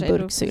plockar ut en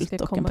burk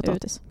sylt och en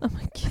potatis.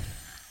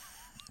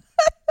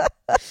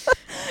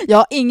 Jag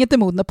har inget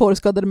emot när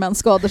porrskadade män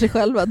skadar sig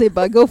själva. Det är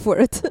bara go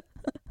for it.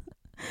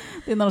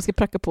 Det är när de ska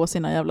pracka på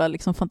sina jävla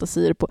liksom,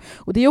 fantasier på.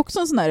 Och det är också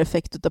en sån här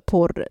effekt av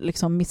porr,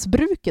 liksom,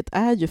 missbruket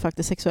är ju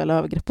faktiskt sexuella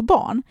övergrepp på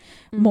barn.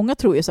 Många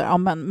tror ju så här,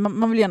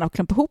 man vill gärna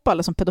klumpa ihop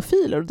alla som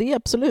pedofiler, och det är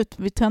absolut,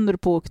 vi tänder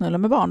på att knulla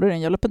med barn, då är det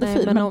en jävla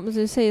pedofil. Nej, men om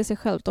du säger sig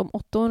själv, om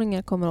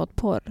 8-åringar kommer åt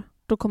porr,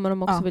 då kommer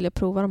de också vilja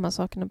prova de här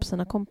sakerna på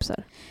sina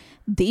kompisar.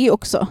 det är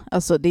också,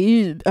 alltså det är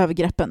ju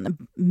övergreppen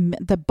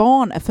där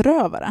barn är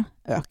förövare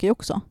ökar ju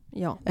också.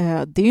 Ja.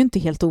 Det är ju inte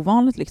helt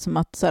ovanligt liksom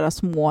att så här,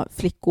 små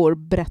flickor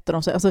berättar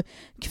om sig. Alltså,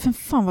 vem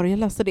fan var det jag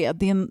läste det?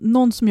 Det är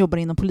någon som jobbar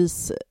inom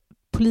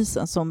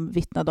polisen som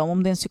vittnade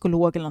om det är en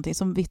psykolog eller någonting,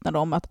 som vittnade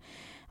om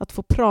att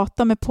få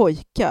prata med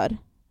pojkar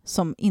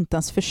som inte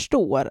ens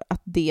förstår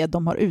att det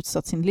de har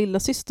utsatt sin lilla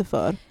syster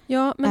för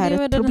Ja, men är det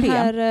var ett den problem.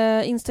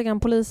 här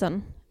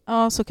Instagram-polisen.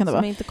 Ja, så kan det Som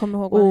vara. jag inte kommer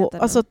ihåg vad han Och heter.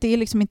 alltså, det är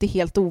liksom inte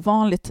helt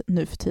ovanligt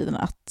nu för tiden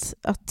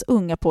att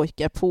unga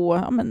pojkar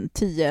på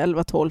 10,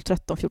 11, 12,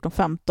 13, 14,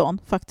 15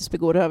 faktiskt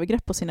begår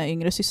övergrepp på sina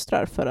yngre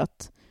systrar för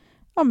att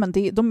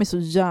de är så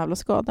jävla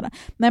skadade.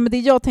 Nej, men det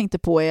jag tänkte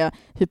på är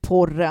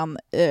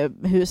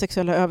hur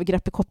sexuella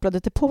övergrepp är kopplade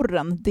till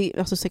porren.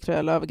 Alltså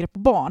sexuella övergrepp på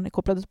barn är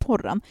kopplade till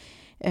porren.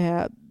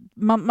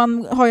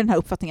 Man har ju den här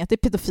uppfattningen att det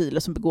är pedofiler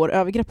som begår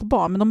övergrepp på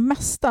barn, men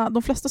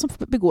de flesta som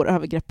begår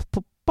övergrepp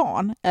på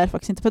barn är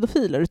faktiskt inte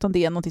pedofiler, utan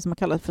det är något som man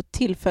kallar för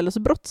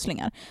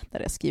tillfällesbrottslingar, där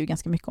jag skriver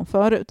ganska mycket om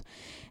förut.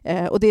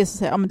 Och det är så att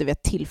säga, du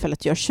vet,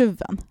 tillfället gör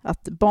tjuven.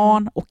 Att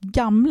barn och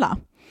gamla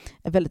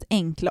är väldigt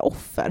enkla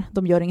offer.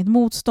 De gör inget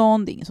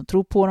motstånd, det är ingen som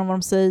tror på dem vad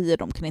de säger,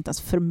 de kan inte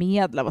ens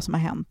förmedla vad som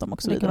har hänt dem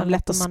och så vidare. De är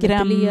lätt att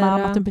skrämma,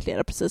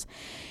 manipulera, precis.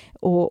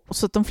 Och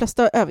så att de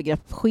flesta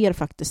övergrepp sker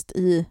faktiskt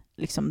i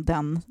liksom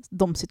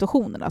de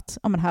situationerna att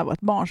här var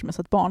ett barn som har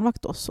sett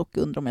barnvakt oss och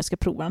undrar om jag ska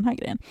prova den här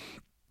grejen.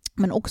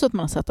 Men också att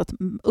man har sett att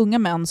unga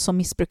män som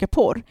missbrukar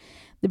porr,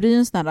 det blir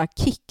en sån här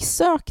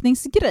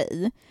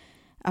kicksökningsgrej.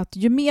 Att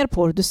ju mer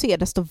porr du ser,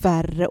 desto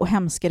värre och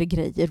hemskare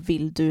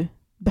grejer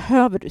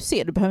behöver du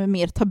se. Du behöver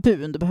mer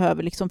tabun, du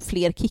behöver liksom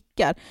fler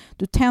kickar.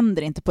 Du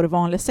tänder inte på det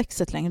vanliga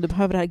sexet längre, du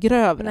behöver det här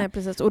grövre. Nej,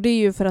 precis. Och det är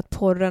ju för att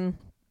porren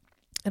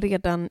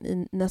redan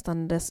i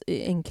nästan dess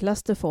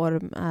enklaste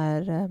form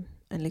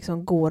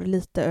liksom går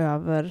lite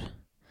över...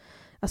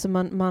 Alltså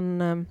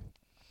man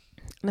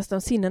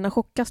nästan sinnena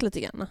chockas lite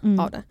grann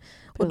av det.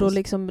 Och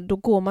då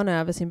går man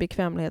över sin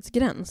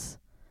bekvämlighetsgräns.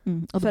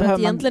 Och för att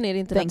egentligen är det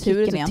inte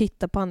naturligt att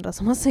titta på andra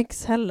som har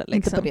sex heller. Liksom.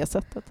 Inte på det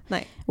sättet.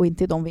 Nej. Och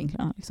inte i de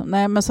vinklarna. Liksom.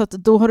 Nej, men så att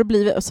då har det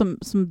blivit...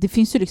 det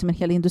finns ju liksom en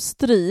hel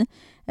industri.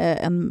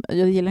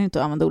 Jag gillar inte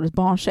att använda ordet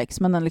barnsex,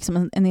 men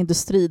en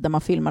industri där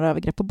man filmar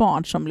övergrepp på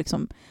barn som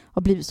liksom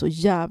har blivit så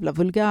jävla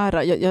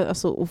vulgära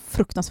och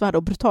fruktansvärda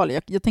och brutala.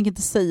 Jag tänker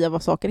inte säga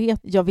vad saker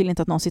heter. Jag vill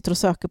inte att någon sitter och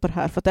söker på det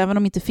här, för att även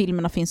om inte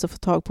filmerna finns att få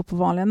tag på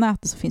vanliga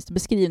nätet så finns det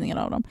beskrivningar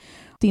av dem.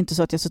 Det är inte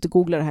så att jag sitter och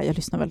googlar det här. Jag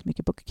lyssnar väldigt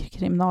mycket på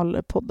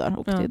kriminalpoddar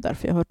och det är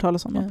därför jag har hört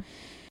talas om dem.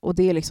 Och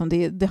det är liksom,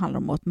 det handlar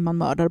om att man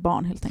mördar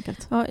barn helt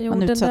enkelt. Ja,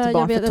 man utsätter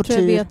barn för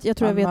tortyr. Jag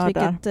tror jag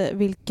vet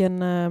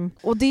vilken...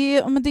 Och det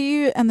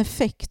är ju en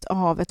effekt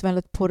av ett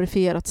väldigt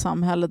porifierat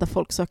samhälle där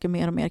folk söker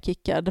mer och mer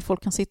kickar. Där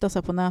folk kan sitta så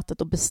här på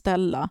nätet och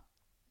beställa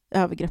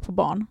övergrepp på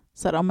barn.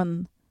 Så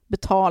här,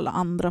 betala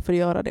andra för att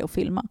göra det och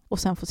filma. Och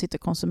sen få sitta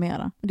och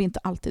konsumera. Det är inte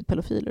alltid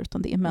pedofiler,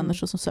 utan det är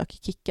människor som söker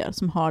kickar.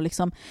 Som har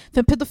liksom... För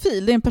en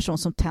pedofil, det är en person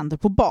som tänder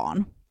på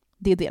barn.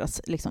 Det är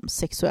deras liksom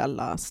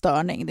sexuella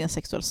störning. Det är en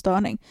sexuell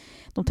störning.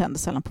 De tänder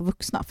sällan på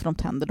vuxna, för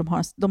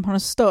de har en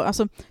stör...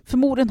 Alltså,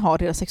 förmodligen har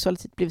deras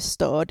sexualitet blivit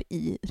störd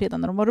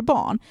redan när de var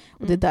barn.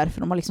 Och det är därför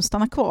de har liksom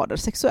stannat kvar där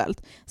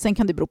sexuellt. Sen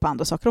kan det bero på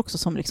andra saker också,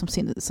 som liksom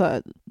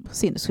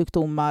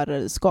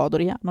sinnessjukdomar,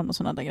 skador i hjärnan och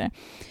sådana där grejer.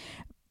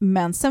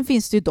 Men sen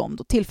finns det ju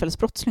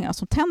tillfällesbrottslingar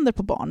som tänder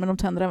på barn, men de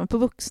tänder även på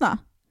vuxna.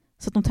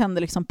 Så att de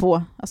tänder liksom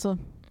på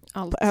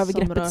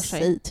övergreppet i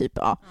sig, typ.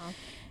 Ja.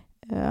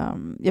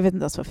 Jag vet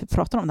inte ens varför vi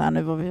pratar om det här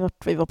nu,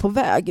 vart vi var på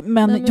väg.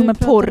 Men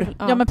porr.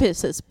 Ja, men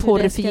precis.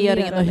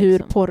 Porrifieringen och hur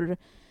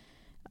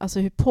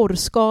hur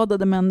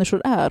porrskadade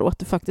människor är, och att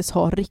det faktiskt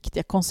har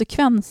riktiga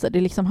konsekvenser.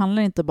 Det liksom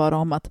handlar inte bara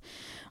om att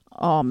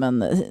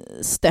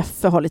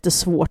Steffe har lite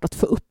svårt att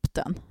få upp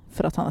den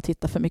för att han har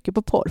tittat för mycket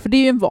på porr. För det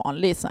är ju en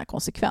vanlig sån här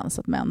konsekvens,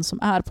 att män som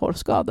är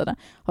porrskadade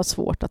har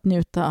svårt att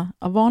njuta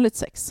av vanligt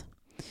sex.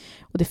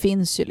 Och det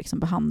finns ju liksom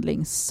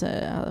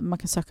man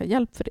kan söka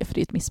hjälp för det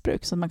är ett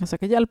missbruk. Så man kan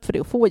söka hjälp för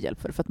det och få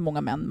hjälp för det, för att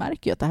många män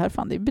märker ju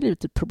att det blir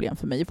ett problem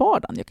för mig i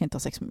vardagen. Jag kan inte ha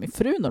sex med min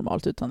fru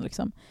normalt, utan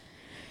liksom...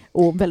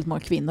 Och väldigt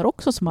många kvinnor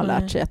också som har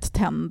lärt sig att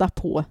tända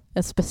på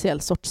en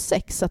speciell sorts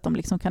sex, att de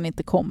liksom kan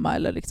inte komma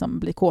eller liksom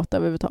bli kåta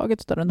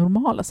överhuvudtaget utan det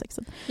normala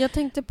sexet. Jag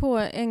tänkte på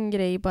en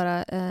grej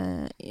bara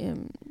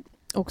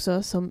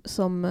också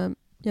som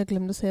jag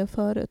glömde säga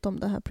förut om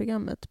det här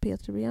programmet,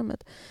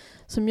 P3-programmet,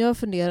 som jag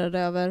funderade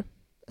över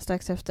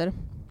strax efter.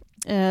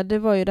 Det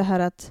var ju det här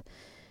att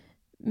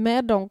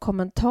med de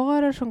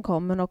kommentarer som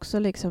kom, men också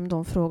liksom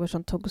de frågor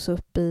som togs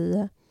upp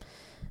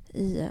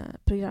i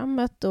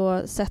programmet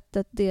och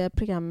sättet det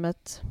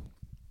programmet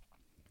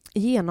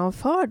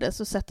genomfördes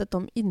och sättet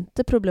de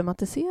inte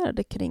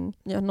problematiserade kring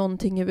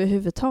någonting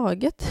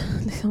överhuvudtaget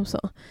liksom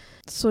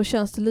så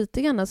känns det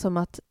lite grann som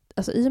att,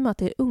 alltså, i och med att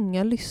det är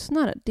unga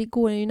lyssnare, det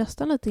går ju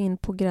nästan lite in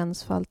på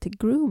gränsfall till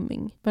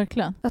grooming.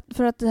 Verkligen.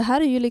 För att det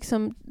här är ju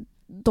liksom,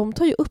 de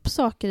tar ju upp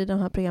saker i det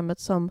här programmet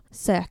som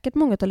säkert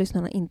många av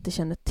lyssnarna inte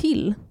känner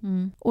till.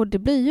 Och det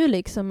blir ju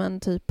liksom en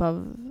typ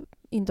av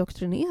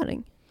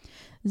indoktrinering.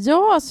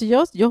 Ja, alltså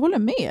jag håller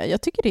med.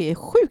 Jag tycker det är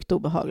sjukt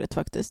obehagligt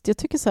faktiskt. Jag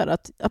tycker så här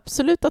att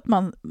absolut att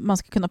man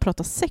ska kunna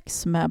prata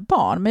sex med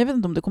barn, men jag vet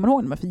inte om du kommer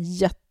ihåg det, men för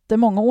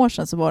jättemånga år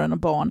sedan så var det några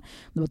barn,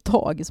 det var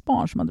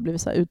dagisbarn som hade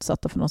blivit så här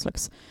utsatta för någon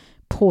slags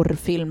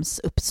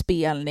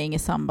porrfilmsuppspelning i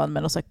samband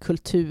med någon sån här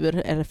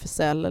kultur,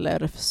 RFSL eller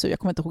RFSU, jag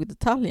kommer inte ihåg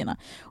detaljerna.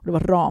 Och det var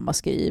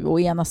ramaskriv och å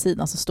ena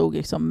sidan så stod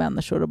liksom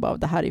människor och bara,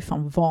 det här är ju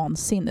fan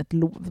vansinnigt,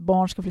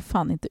 barn ska bli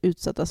fan inte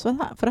utsättas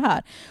för det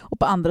här. Och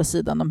på andra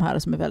sidan de här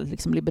som är väldigt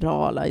liksom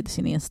liberala i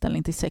sin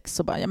inställning till sex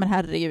och bara, ja men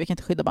herregud, vi kan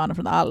inte skydda barnen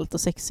från allt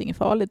och sex är inget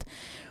farligt.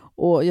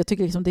 Och jag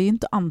tycker liksom det är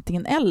inte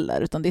antingen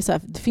eller, utan det är så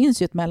här, det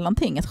finns ju ett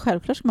mellanting. Att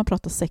självklart ska man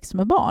prata sex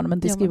med barn, men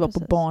det ska ju vara på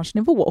barns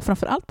nivå och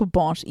framförallt på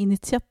barns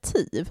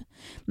initiativ.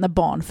 När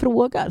barn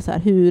frågar så här,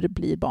 hur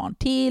blir barn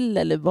till,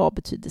 eller vad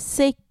betyder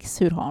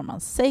sex, hur har man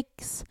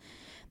sex?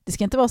 Det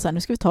ska inte vara så här,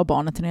 nu ska vi ta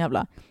barnen till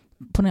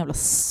på en jävla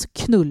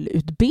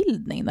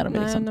knullutbildning när de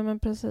är liksom nej, men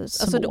precis.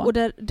 små. Alltså, och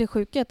det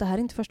sjuka är att det här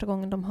är inte första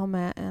gången de har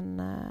med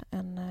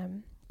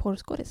en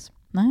porrskådis.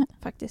 Nej.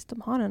 Faktiskt.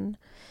 De har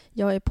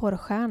jag är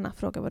porrstjärna,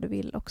 fråga vad du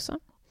vill också.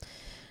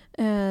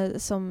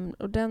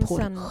 Och den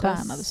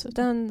Porrstjärna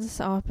sändes,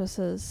 ja,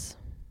 precis.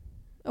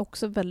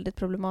 Också väldigt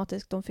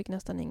problematisk. De fick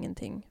nästan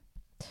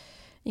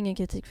ingen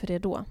kritik för det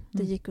då.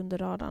 Det gick under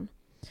radarn.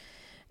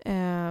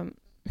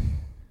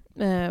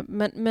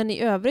 Men i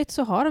övrigt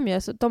så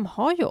har de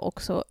har ju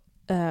också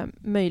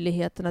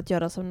möjligheten att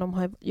göra som de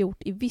har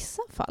gjort i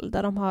vissa fall.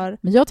 Där de har...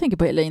 Men jag tänker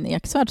på Elaine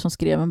Eksvärd som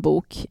skrev en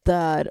bok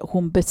där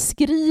hon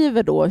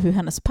beskriver då hur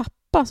hennes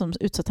pappa som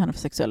utsatt henne för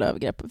sexuella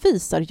övergrepp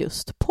visar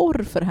just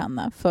porr för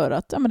henne. För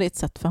att det är ett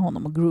sätt för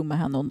honom att grooma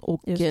henne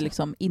och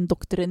liksom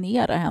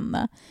indoktrinera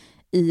henne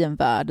i en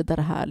värld där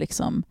det här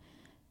liksom...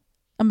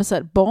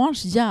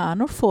 barns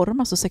hjärnor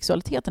formas och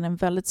sexualiteten är en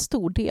väldigt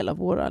stor del av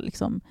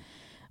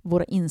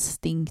våra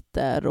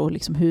instinkter och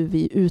liksom hur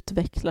vi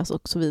utvecklas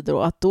och så vidare.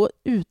 Och att då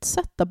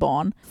utsätta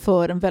barn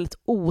för en väldigt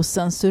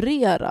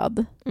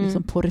osensurerad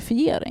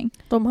porrifiering.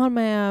 De har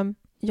med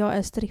jag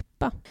är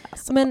strippa.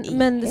 Alltså,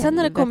 men sen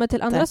när det kommer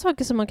till andra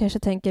saker som man kanske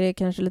tänker är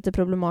kanske lite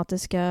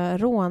problematiska,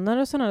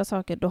 rånare och sådana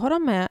saker, då har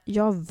de med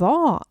jag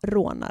var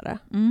rånare.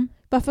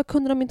 Varför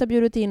kunde de inte ha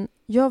bjudit in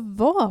jag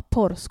var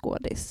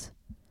porrskådis?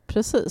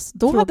 Precis,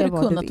 då hade det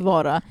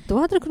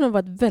kunnat vara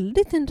ett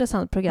väldigt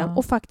intressant program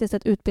och faktiskt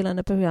ett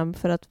utbildande program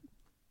för att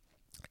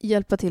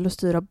hjälpa till att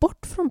styra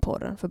bort från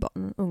porren för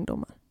barn och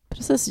ungdomar.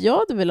 Precis, jag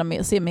hade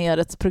velat se mer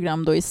ett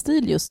program då i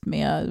stil just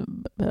med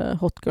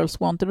Hot Girls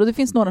Wanted, och det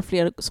finns några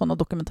fler sådana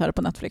dokumentärer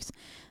på Netflix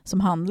som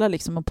handlar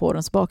liksom om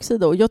porrens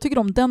baksida, och jag tycker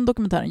om den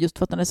dokumentären just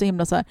för att den är så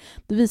himla så här,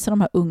 det visar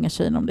de här unga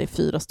tjejerna, om det är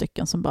 4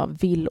 stycken som bara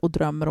vill och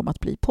drömmer om att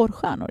bli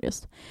porrstjärnor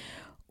just.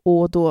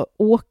 Och då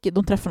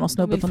de träffar någon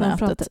snubbe på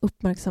nätet.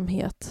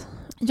 Uppmärksamhet.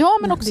 Ja,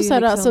 men också så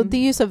här, liksom, alltså, det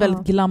är ju så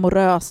väldigt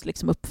glamoröst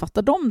liksom,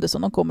 uppfattar de det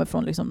som. De kommer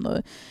från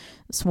liksom,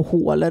 små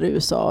hålor i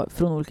USA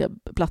från olika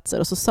platser,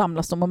 och så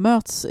samlas de och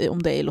möts,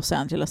 om det är i Los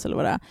Angeles eller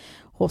vad det är,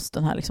 hos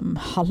den här liksom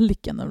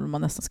halliken, eller vad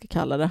man nästan ska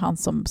kalla det, han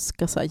som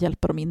ska så här,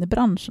 hjälpa dem in i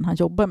branschen, han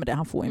jobbar med det,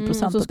 han får 1% av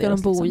det. Så ska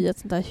de bo liksom i ett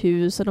sånt där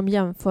hus och de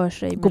jämför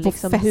sig med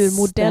liksom hur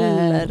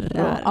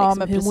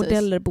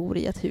modeller bor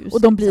i ett hus.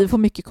 Och de får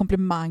mycket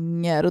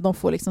komplimanger och de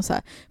får liksom så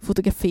här,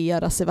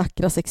 fotograferas i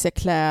vackra sexiga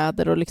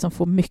kläder och liksom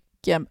får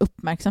mycket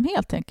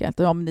uppmärksamhet, tänker jag.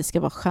 Ja, men ni ska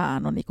vara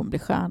stjärnor, ni kommer bli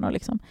stjärnor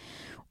liksom.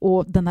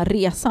 Och den här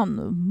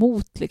resan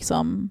mot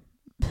liksom,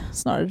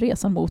 snarare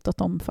resan mot att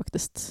de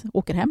faktiskt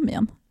åker hem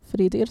igen. För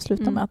det är det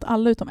slutar med, att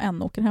alla utom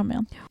en åker hem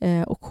igen.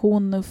 Och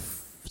hon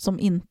som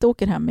inte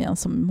åker hem igen,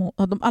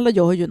 alla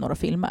gör ju några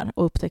filmer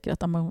och upptäcker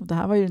att det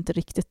här var ju inte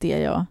riktigt det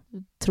jag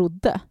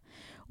trodde.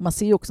 Och man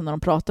ser ju också när de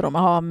pratar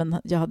om men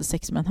jag hade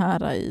sex med den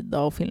här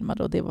idag och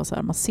filmade, och det var så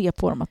här, man ser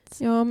på dem att...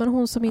 Ja, men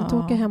hon som inte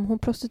åker hem, hon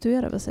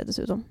prostituerar väl sig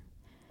dessutom.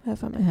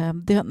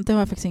 Det har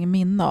jag faktiskt ingen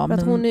minne av. För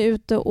att hon är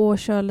ute och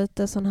kör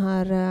lite sån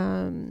här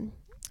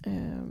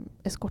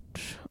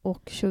eskort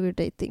och sugar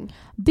dating.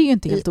 Det är ju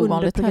inte helt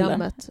ovanligt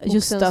heller.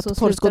 Just att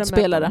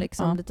porrskådespelare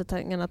liksom lite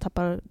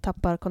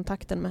tappar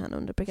kontakten med henne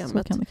under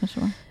programmet. Så kan det kanske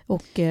vara.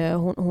 Och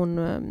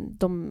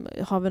de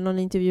har väl någon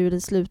intervju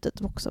i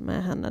slutet också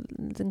med henne,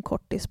 en liten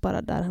kortis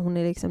bara, där hon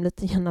är liksom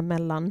lite gärna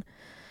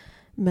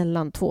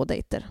mellan 2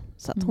 dejter.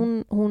 Så att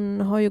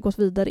hon har ju gått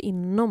vidare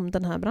inom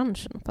den här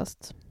branschen,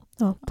 fast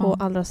på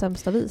allra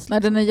sämsta vis. Liksom.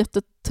 Nej, den är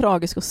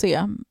jättetragisk att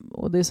se,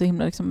 och det är så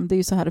himla liksom, det är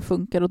ju så här det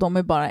funkar, och de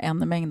är bara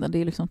en i mängden. Det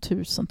är liksom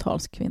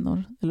tusentals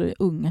kvinnor, eller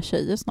unga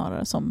tjejer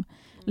snarare, som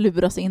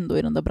luras in då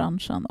i den där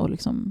branschen, och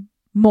liksom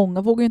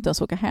många vågar ju inte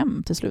ens åka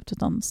hem till slut,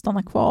 utan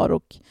stannar kvar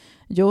och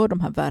gör de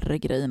här värre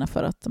grejerna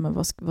för att, men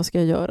vad ska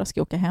jag göra? Ska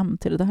jag åka hem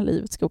till det här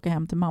livet? Ska jag åka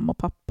hem till mamma och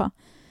pappa?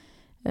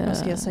 Vad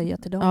ska jag säga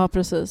till dem? Ja,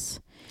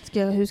 precis.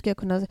 Hur ska jag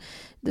kunna...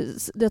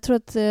 Jag tror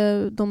att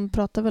de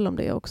pratar väl om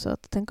det också,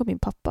 att tänk om min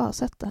pappa har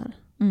sett det här.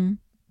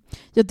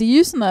 Ja, det är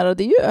ju sådana,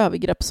 det är ju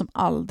övergrepp som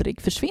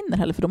aldrig försvinner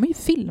heller, för de är ju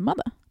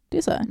filmade. Det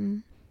är så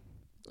här.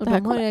 Och Det här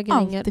de kommer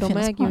alltid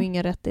finnas äger kvar. ju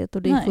inga rättigheter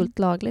och det är Nej. fullt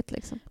lagligt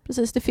liksom.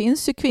 Precis, det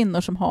finns ju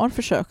kvinnor som har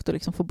försökt att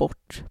liksom få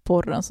bort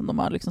porren som de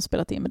har liksom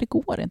spelat in, men det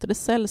går inte. Det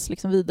säljs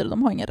liksom vidare,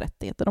 de har inga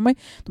rättigheter. De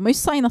har ju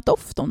signat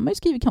off dem, de har ju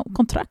skrivit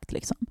kontrakt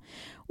liksom.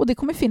 Och det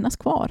kommer finnas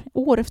kvar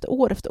år efter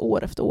år efter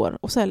år efter år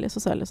och säljas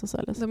och säljas och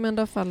säljas. De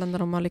enda fallen där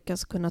de har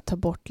lyckats kunna ta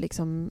bort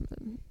liksom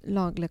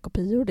lagliga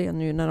kopior, det är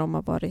nu när de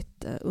har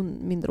varit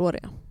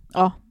minderåriga.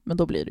 Ja, men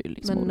då blir det ju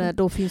liksom... Men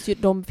då finns ju,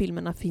 de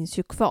filmerna finns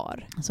ju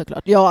kvar.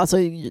 Såklart. Ja, alltså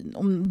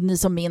om ni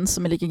som minns,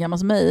 som är lika gamla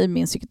som mig,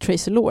 minns ju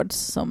Tracy Lords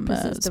som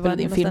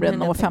spelade in film redan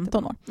när hon var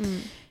 15 år.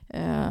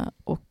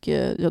 Och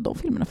de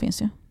filmerna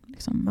finns ju.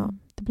 Liksom, Ja.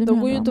 det blir De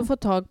mer går ju bra. inte att få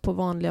tag på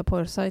vanliga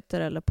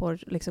porrsajter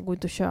eller liksom, går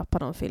inte att köpa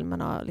de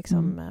filmerna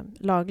liksom,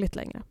 lagligt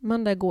längre.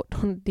 Men det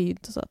är ju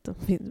inte så att de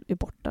är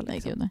borta. Nej,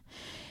 Liksom. gud,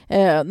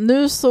 nej.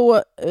 Nu så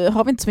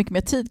har vi inte så mycket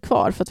mer tid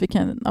kvar för att vi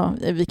kan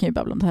ju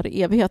babbla om det här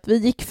i evighet. Vi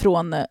gick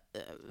från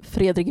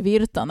Fredrik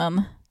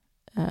Virtanen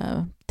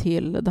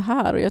till det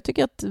här och jag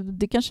tycker att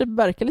det kanske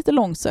verkar lite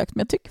långsökt, men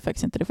jag tycker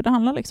faktiskt inte det, för det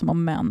handlar liksom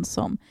om män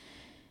som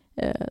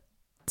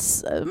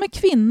med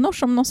kvinnor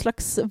som någon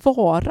slags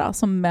vara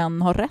som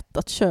män har rätt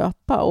att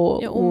köpa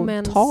och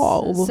mäns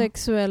ta. Och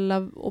sexuella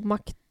och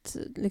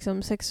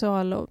liksom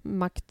sexual och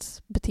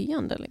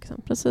maktbeteende.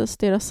 Liksom. Precis,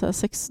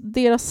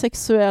 deras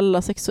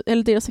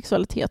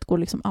sexualitet går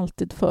liksom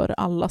alltid före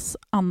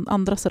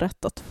andras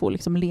rätt att få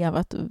liksom leva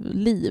ett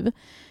liv.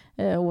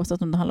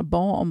 Oavsett om det handlar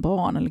om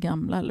barn eller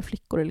gamla eller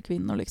flickor eller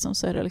kvinnor liksom,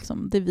 så är det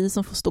liksom, det är vi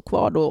som får stå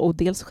kvar då och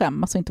dels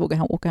skämmas och inte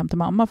våga åka hem till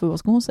mamma, för vad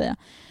ska hon säga?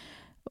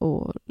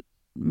 Och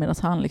medan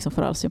han liksom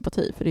får all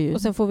sympati. För det är ju...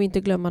 Och sen får vi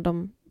inte glömma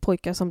de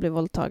pojkar som blir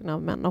våldtagna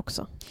av män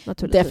också.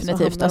 Naturligtvis.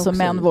 Definitivt. Alltså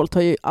män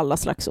våldtar ju alla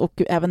slags,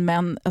 och även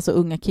män, alltså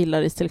unga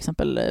killar i till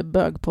exempel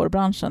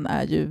bögporrbranschen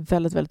är ju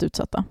väldigt, väldigt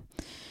utsatta.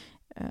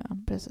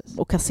 Precis.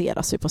 Och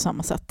kasseras ju på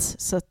samma sätt.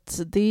 Så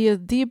att det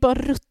är bara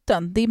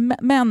rutten. Det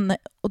är män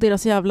och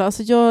deras jävla...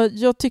 Alltså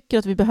jag tycker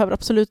att vi behöver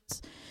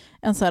absolut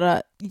en så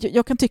här...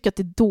 Jag kan tycka att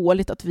det är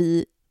dåligt att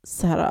vi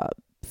så här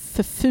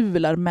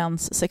förfular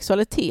mäns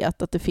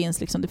sexualitet. Att det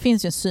finns ju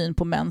en syn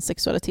på mäns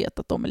sexualitet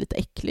att de är lite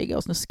äckliga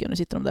och snuskiga och nu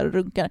sitter de där och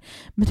runkar.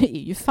 Men det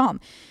är ju fan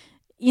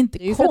inte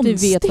det är ju konstigt.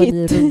 för att vi vet vad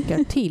ni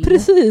runkar till.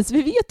 Precis,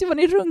 vi vet ju vad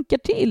ni runkar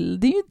till.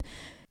 Det är ju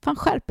fan,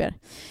 skärp er.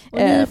 Och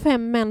ni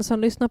 5 män som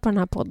lyssnar på den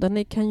här podden,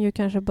 ni kan ju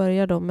kanske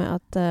börja då med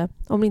att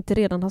om ni inte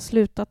redan har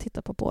slutat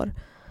titta på porr,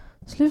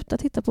 sluta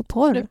titta på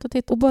porr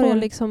och börja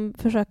liksom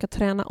försöka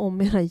träna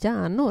om era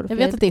hjärnor. Jag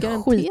vet att det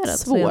är skitsvårt.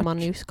 Så är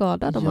man ju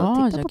skadad om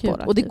man tittar på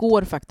porr. Och det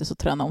går faktiskt att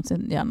träna om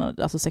sin hjärna,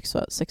 alltså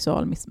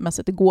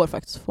sexualmässigt. Det går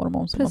faktiskt att forma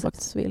om som man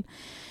faktiskt vill.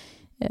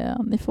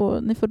 Ni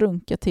får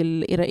runka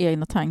till era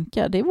egna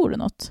tankar. Det vore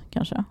något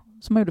kanske.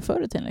 Som man gjorde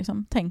förr i tiden.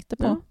 Liksom. Tänkte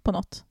på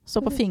något.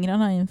 Stoppa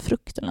fingrarna i en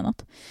frukt eller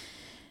något.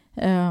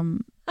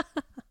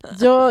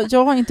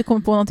 Jag har inte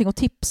kommit på någonting att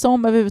tipsa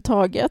om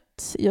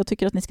överhuvudtaget. Jag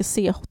tycker att ni ska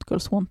se Hot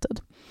Girls Wanted.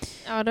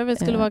 Ja, det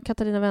skulle vara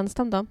Katarina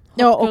Wenstam då. Hot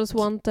Girls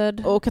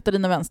Wanted. Och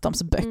Katarina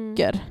Wenstams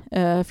böcker.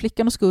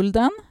 Flickan och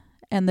skulden.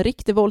 En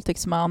riktig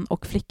våldtäktsman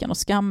och Flickan och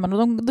skammen.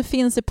 Och det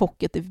finns i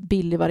pocket i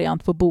billig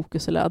variant på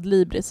Bokus eller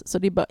Adlibris. Så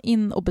det är bara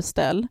in och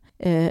beställ.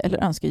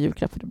 Eller önska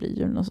julklapp, för det blir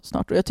ju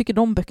snart. Och jag tycker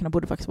de böckerna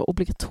borde faktiskt vara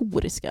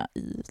obligatoriska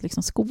i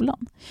liksom,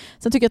 skolan.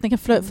 Sen tycker jag att ni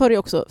kan följa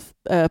också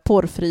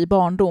Porrfri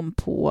barndom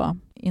på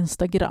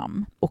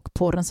Instagram. Och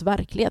Porrens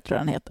verklighet tror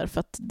jag den heter. För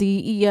att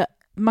det är...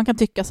 Man kan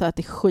tycka så här att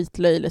det är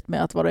skitlöjligt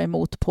med att vara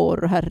emot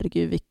porr. Och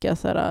herregud, vilka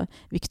så här,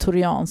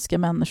 viktorianska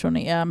människor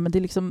ni är. Men det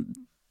är liksom...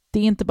 Det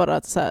är inte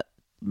bara så här,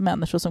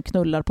 människor som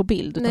knullar på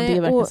bild, utan det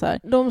är verkligen så här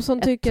de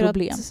som tycker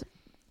problem.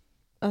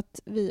 Att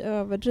vi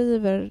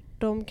överdriver,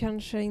 de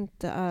kanske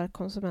inte är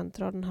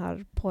konsumenter av den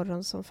här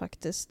porren som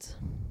faktiskt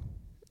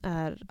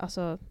är,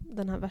 alltså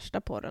den här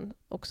värsta porren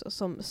också,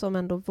 som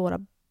ändå våra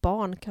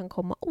barn kan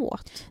komma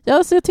åt. Ja,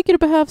 alltså jag tycker det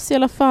behövs i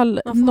alla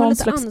fall någon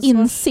slags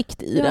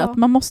insikt i det. Att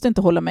man måste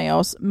inte hålla med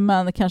oss,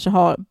 men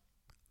kanske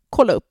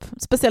kolla upp,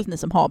 speciellt ni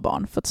som har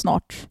barn, för att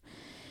snart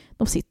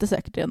de sitter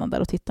säkert redan där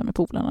och tittar med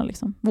polarna.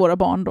 Liksom. Våra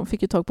barn, de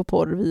fick ju tag på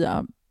porr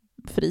via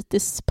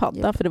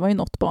fritidspadda, för det var ju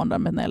något barn där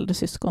med en äldre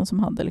syskon som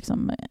hade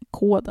liksom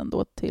koden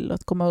då till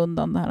att komma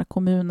undan den här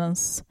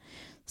kommunens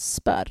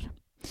spärr.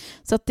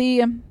 Så att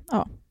det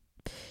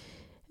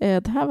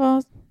här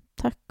var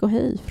tack och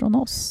hej från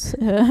oss.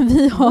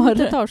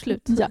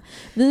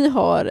 Vi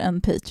har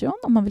en Patreon.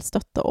 Om man vill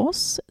stötta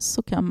oss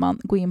så kan man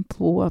gå in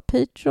på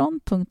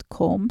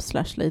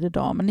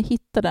patreon.com/ladydamen. Ni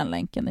hittar den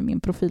länken i min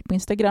profil på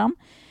Instagram.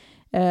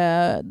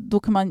 Då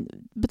kan man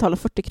betala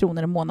 40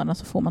 kronor i månaden,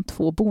 så får man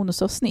 2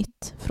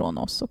 bonusavsnitt från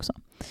oss också.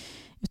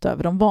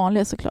 Utöver de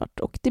vanliga såklart.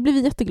 Och det blir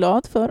vi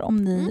jätteglad för om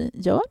ni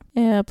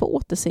gör. På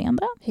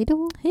återseende. Hej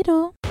då. Hej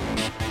då.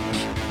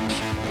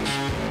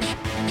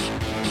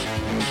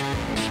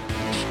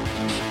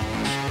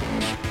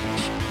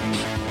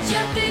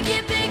 Jag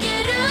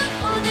bygger upp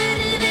och du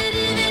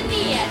river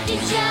ner. Det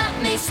gör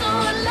mig så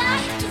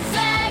lack, du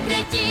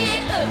vägrar ge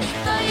upp.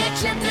 För jag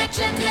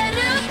klättrar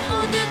upp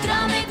och du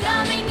drar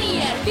mig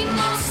ner. Vi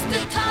måste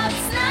ta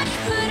ett snack,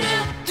 hörru.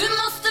 Du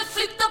måste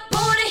flytta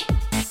på dig.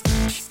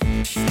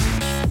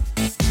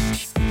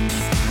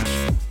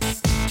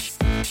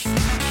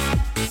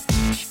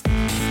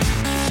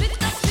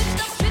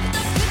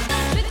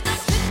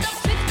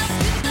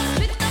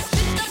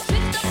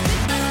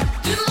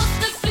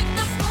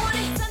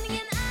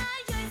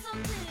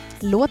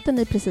 Låten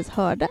ni precis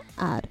hörde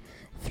är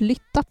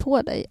Flytta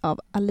på dig av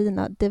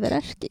Alina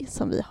Devereski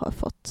som vi har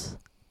fått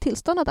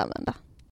tillstånd att använda.